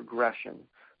of progression.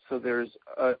 So there's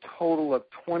a total of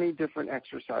 20 different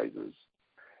exercises.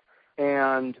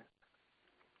 And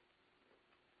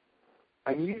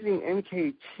I'm using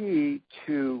NKT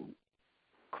to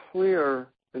clear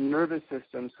the nervous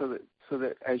system so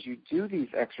that as you do these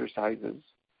exercises,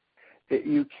 that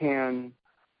you can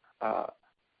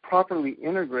properly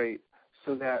integrate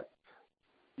so that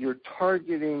you're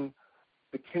targeting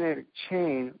the kinetic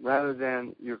chain rather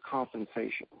than your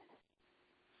compensation.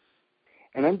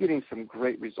 And I'm getting some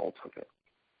great results with it.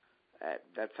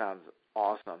 That sounds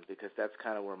awesome, because that's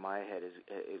kind of where my head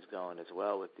is going as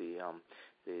well, with the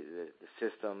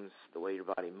systems, the way your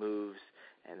body moves,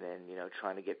 and then,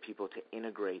 trying to get people to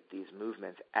integrate these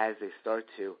movements as they start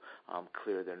to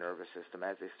clear their nervous system,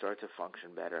 as they start to function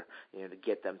better, to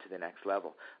get them to the next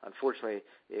level. Unfortunately,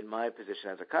 in my position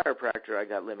as a chiropractor, I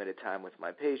got limited time with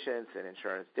my patients, and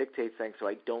insurance dictates things, so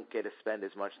I don't get to spend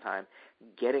as much time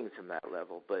getting to that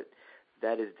level. But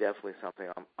that is definitely something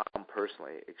I'm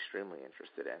personally extremely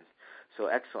interested in. So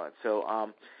excellent.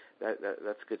 So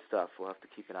that's good stuff. We'll have to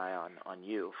keep an eye on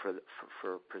you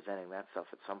for presenting that stuff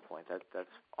at some point. That's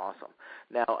awesome.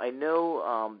 Now, I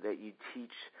know that you teach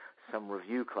some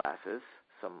review classes,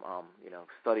 some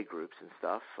study groups and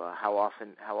stuff. How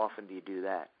often do you do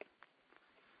that?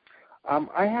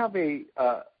 I have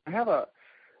a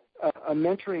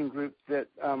mentoring group that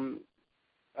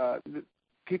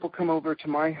people come over to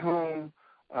my home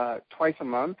twice a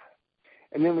month,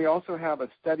 and then we also have a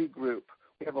study group.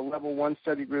 We have a level 1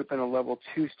 study group and a level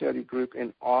 2 study group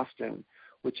in Austin,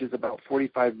 which is about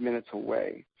 45 minutes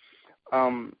away.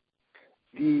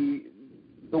 The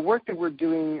work that we're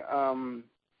doing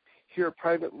here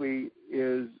privately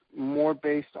is more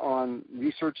based on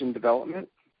research and development.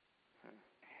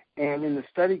 And in the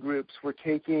study groups, we're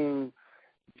taking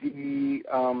the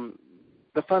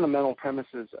fundamental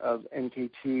premises of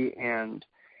NKT and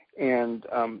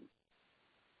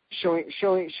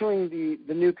showing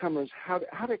the newcomers how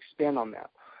to expand on that,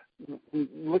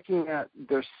 looking at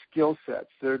their skill sets,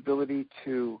 their ability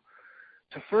to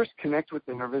first connect with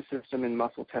the nervous system and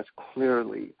muscle test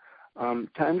clearly,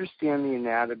 to understand the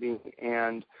anatomy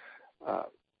and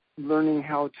learning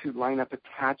how to line up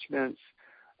attachments,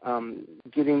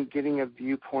 getting a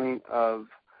viewpoint of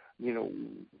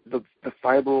the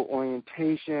fiber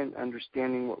orientation,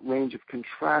 understanding what range of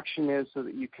contraction is, so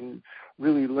that you can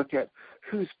really look at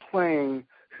who's playing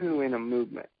who in a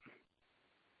movement.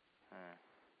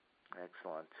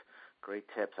 Excellent. Great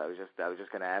tips. I was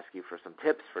just going to ask you for some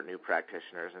tips for new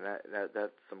practitioners, and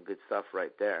that's some good stuff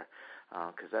right there.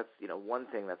 Because that's one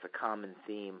thing that's a common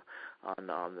theme on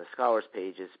the Scholars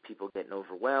page is people getting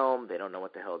overwhelmed. They don't know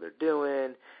what the hell they're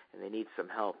doing, and they need some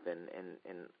help. And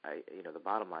the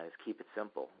bottom line is keep it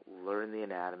simple. Learn the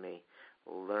anatomy,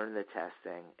 learn the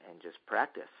testing, and just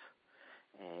practice.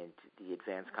 And the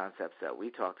advanced concepts that we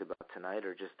talked about tonight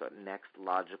are just a next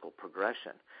logical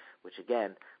progression. Which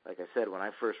again, like I said, when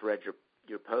I first read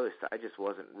your post, I just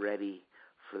wasn't ready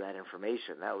for that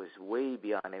information. That was way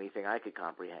beyond anything I could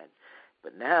comprehend.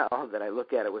 But now that I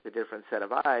look at it with a different set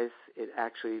of eyes, it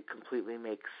actually completely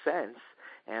makes sense,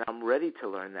 and I'm ready to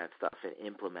learn that stuff and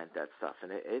implement that stuff,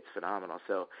 and it's phenomenal.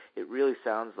 So it really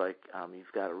sounds like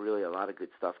you've got really a lot of good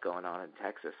stuff going on in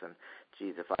Texas, and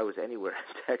geez, if I was anywhere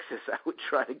in Texas, I would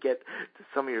try to get to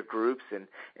some of your groups and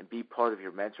be part of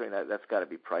your mentoring. That's got to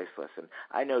be priceless. And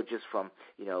I know just from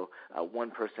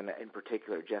one person in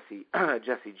particular, Jesse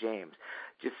James,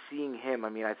 just seeing him. I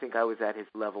mean, I think I was at his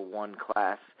level 1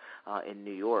 class in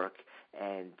New York,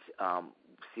 and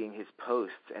seeing his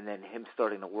posts, and then him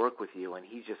starting to work with you, and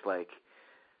he's just like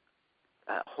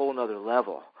a whole nother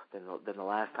level than the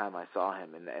last time I saw him,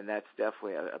 and that's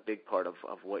definitely a big part of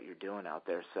what you're doing out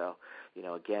there. So,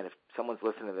 again, if someone's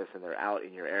listening to this and they're out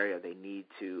in your area, they need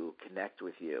to connect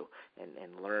with you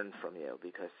and learn from you,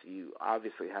 because you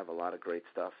obviously have a lot of great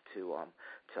stuff to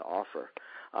offer.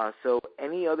 So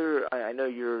any other, I know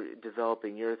you're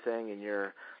developing your thing and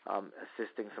you're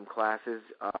assisting some classes.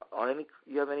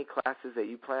 You have any classes that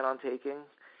you plan on taking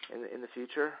in the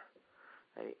future?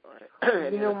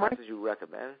 Any classes you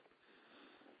recommend?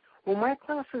 Well, my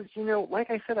classes,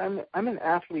 like I said, I'm an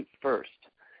athlete first,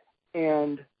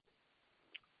 and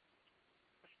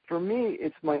for me,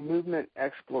 it's my movement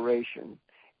exploration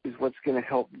is what's going to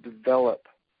help develop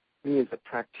me as a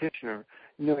practitioner,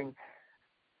 knowing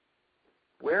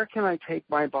where can I take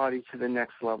my body to the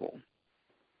next level.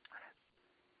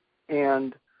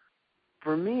 And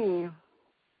for me,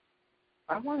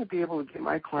 I want to be able to get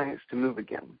my clients to move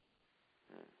again,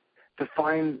 to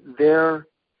find their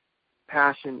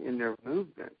passion in their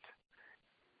movement.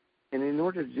 And in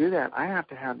order to do that, I have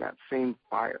to have that same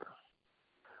fire.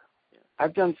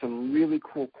 I've done some really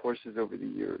cool courses over the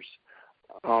years.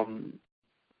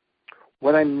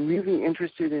 What I'm really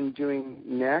interested in doing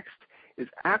next is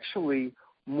actually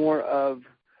more of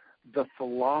the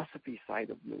philosophy side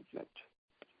of movement.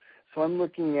 So I'm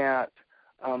looking at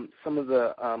some of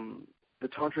the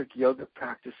tantric yoga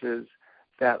practices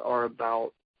that are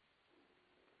about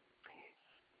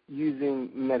using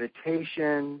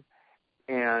meditation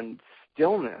and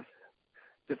stillness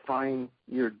to find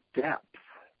your depth.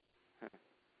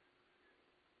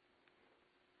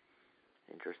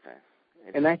 Interesting.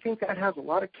 And I think that has a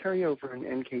lot of carryover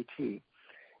in NKT.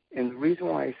 And the reason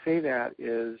why I say that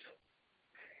is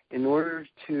in order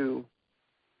to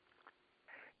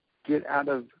get out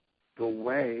of the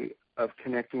way of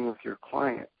connecting with your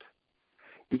client,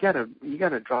 you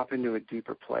gotta drop into a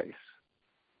deeper place.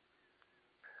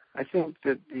 I think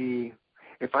that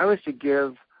if I was to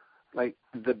give like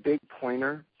the big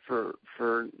pointer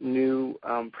for new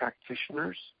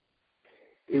practitioners,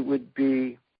 it would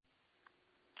be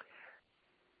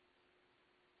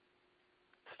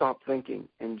stop thinking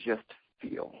and just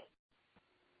feel.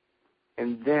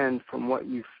 And then from what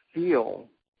you feel,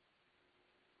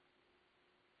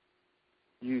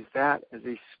 use that as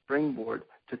a springboard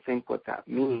to think what that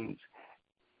means,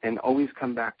 and always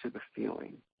come back to the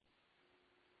feeling.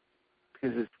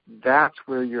 Because that's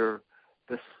where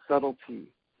the subtlety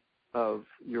of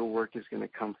your work is going to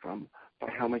come from, by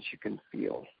how much you can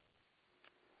feel.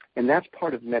 And that's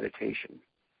part of meditation.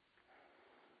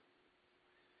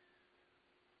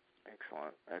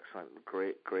 Excellent.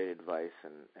 Great advice,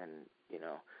 and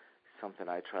something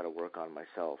I try to work on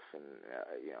myself. And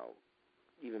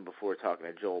even before talking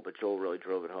to Joel, but Joel really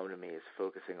drove it home to me, is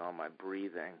focusing on my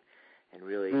breathing and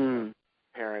really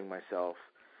preparing myself,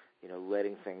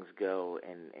 letting things go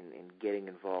and getting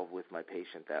involved with my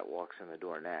patient that walks in the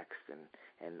door next.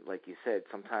 And like you said,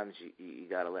 sometimes you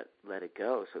got to let it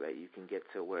go so that you can get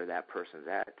to where that person's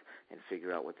at and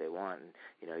figure out what they want. And,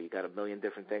 you got a million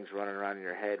different things running around in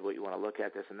your head, what you want to look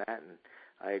at, this and that. And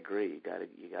I agree. You got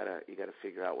to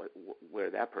figure out where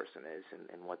that person is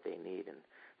and what they need. And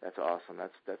that's awesome.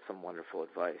 That's some wonderful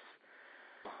advice.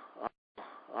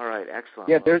 All right, excellent.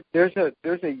 Yeah, there's a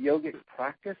yogic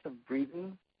practice of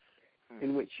breathing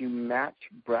in which you match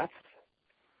breaths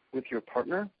with your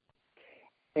partner,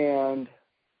 and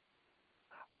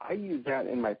I use that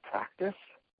in my practice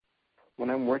when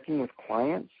I'm working with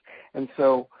clients, and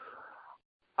so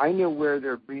I know where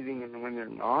they're breathing and when they're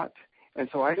not, and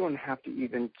so I don't have to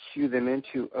even cue them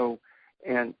into,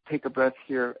 and take a breath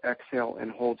here, exhale, and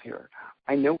hold here.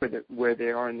 I know where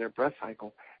they are in their breath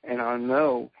cycle, and I'll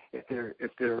know if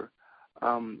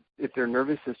their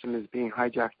nervous system is being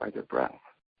hijacked by their breath,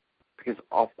 because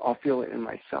I'll feel it in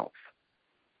myself.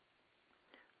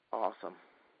 Awesome,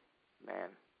 man.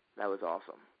 That was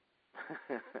awesome.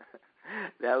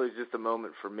 That was just a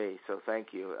moment for me. So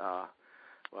thank you.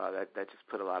 Wow, that just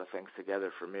put a lot of things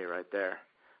together for me right there.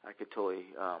 I could totally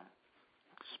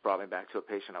just brought me back to a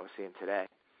patient I was seeing today.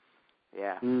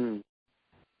 Yeah. I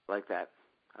like that.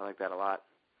 I like that a lot.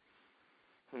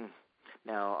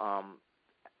 Now,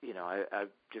 I'm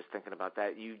just thinking about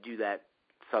that. You do that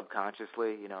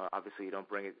subconsciously. Obviously you don't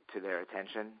bring it to their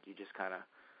attention. You just kind of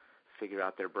figure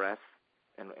out their breath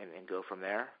and go from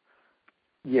there.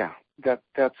 Yeah,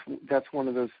 that's one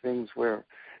of those things where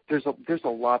there's a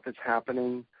lot that's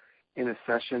happening in a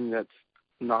session that's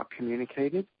not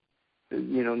communicated.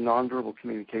 Nonverbal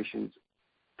communication is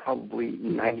probably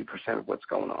 90% of what's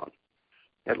going on,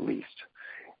 at least.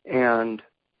 And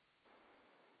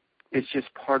it's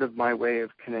just part of my way of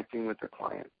connecting with the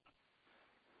client.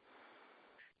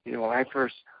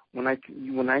 When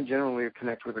I generally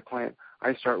connect with a client,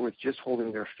 I start with just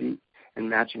holding their feet and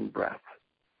matching breath.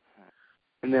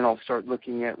 And then I'll start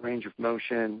looking at range of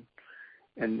motion,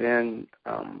 and then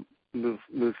move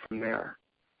from there,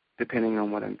 depending on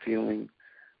what I'm feeling.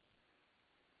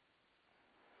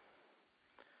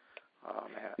 Oh,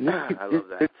 man, I love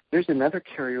that. There's another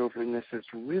carryover in this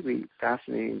that's really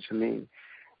fascinating to me,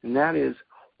 and that is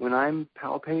when I'm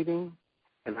palpating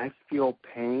and I feel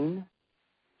pain,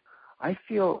 I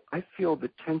feel the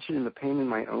tension and the pain in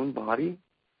my own body,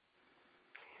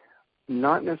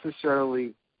 not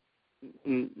necessarily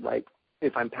like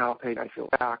if I'm palpating, I feel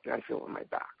I feel it in my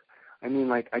back. I mean,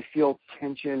 like I feel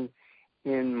tension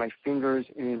in my fingers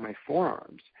and in my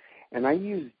forearms. And I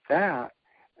use that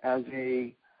as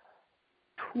a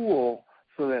tool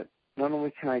so that not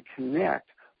only can I connect,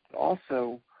 but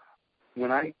also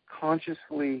when I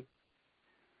consciously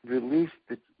release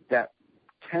that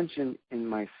tension in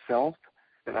myself,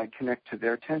 that I connect to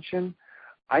their tension,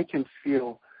 I can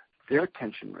feel their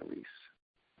tension release.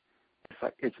 It's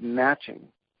like it's matching.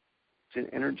 It's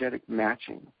an energetic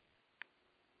matching.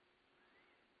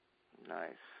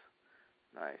 Nice.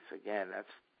 Again, that's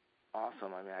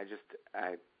awesome. I mean,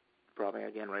 I brought me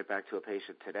again right back to a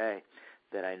patient today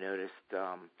that I noticed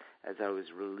as I was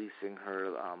releasing her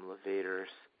levator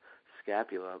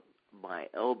scapula, my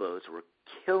elbows were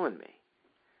killing me.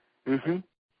 Mm-hmm.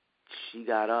 She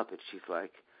got up and she's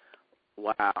like,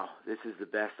 wow, this is the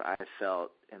best I've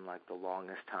felt in like the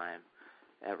longest time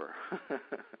ever.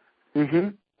 Mm-hmm.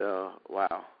 So,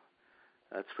 wow.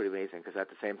 That's pretty amazing, because at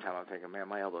the same time I'm thinking, man,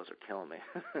 my elbows are killing me.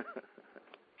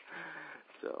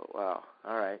 So, wow.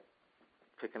 All right.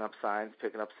 Picking up signs,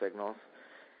 picking up signals.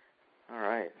 All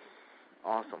right.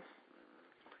 Awesome.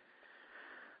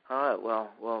 All right.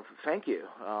 Well, thank you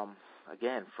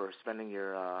again for spending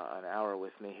your an hour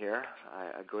with me here.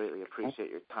 I greatly appreciate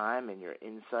your time and your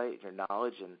insight, your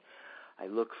knowledge, and I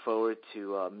look forward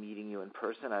to meeting you in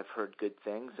person. I've heard good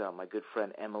things. My good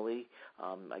friend Emily,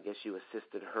 I guess you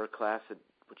assisted her class,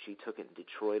 which she took in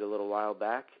Detroit a little while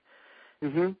back.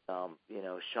 Mm-hmm.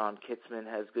 Sean Kitzman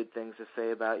has good things to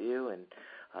say about you, and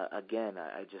again,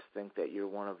 I just think that you're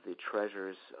one of the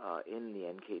treasures in the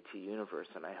NKT universe,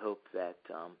 and I hope that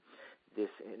this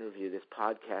interview, this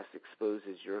podcast,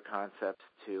 exposes your concepts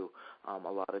to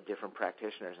a lot of different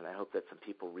practitioners, and I hope that some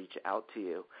people reach out to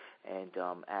you and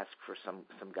ask for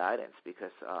some guidance,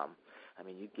 because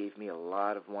you gave me a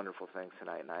lot of wonderful things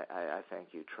tonight, and I thank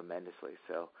you tremendously.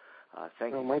 So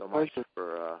thank you so much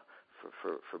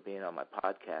for being on my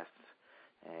podcast.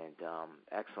 And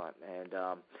excellent. And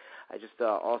I just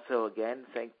also, again,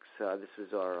 thanks. This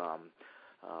is our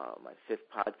my 5th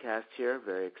podcast here.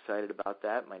 Very excited about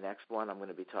that. My next one, I'm going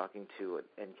to be talking to an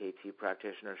NKT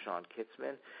practitioner, Sean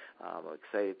Kitzman. I'm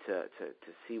excited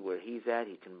to see where he's at.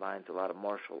 He combines a lot of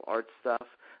martial arts stuff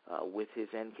with his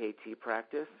NKT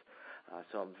practice.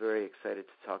 So I'm very excited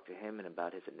to talk to him and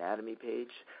about his anatomy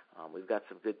page. We've got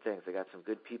some good things. I got some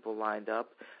good people lined up.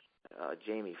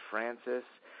 Jamie Francis,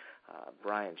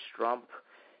 Brian Strump,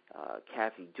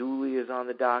 Kathy Dooley is on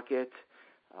the docket,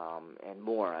 and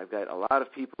more. I've got a lot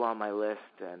of people on my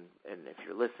list, and if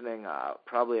you're listening,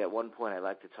 probably at one point I'd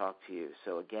like to talk to you.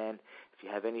 So again, if you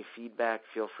have any feedback,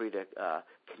 feel free to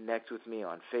connect with me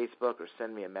on Facebook or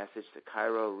send me a message to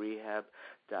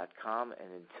ChiroRehab.com.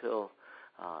 And until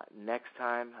next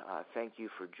time, thank you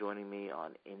for joining me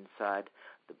on Inside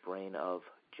the Brain of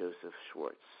Joseph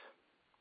Schwartz.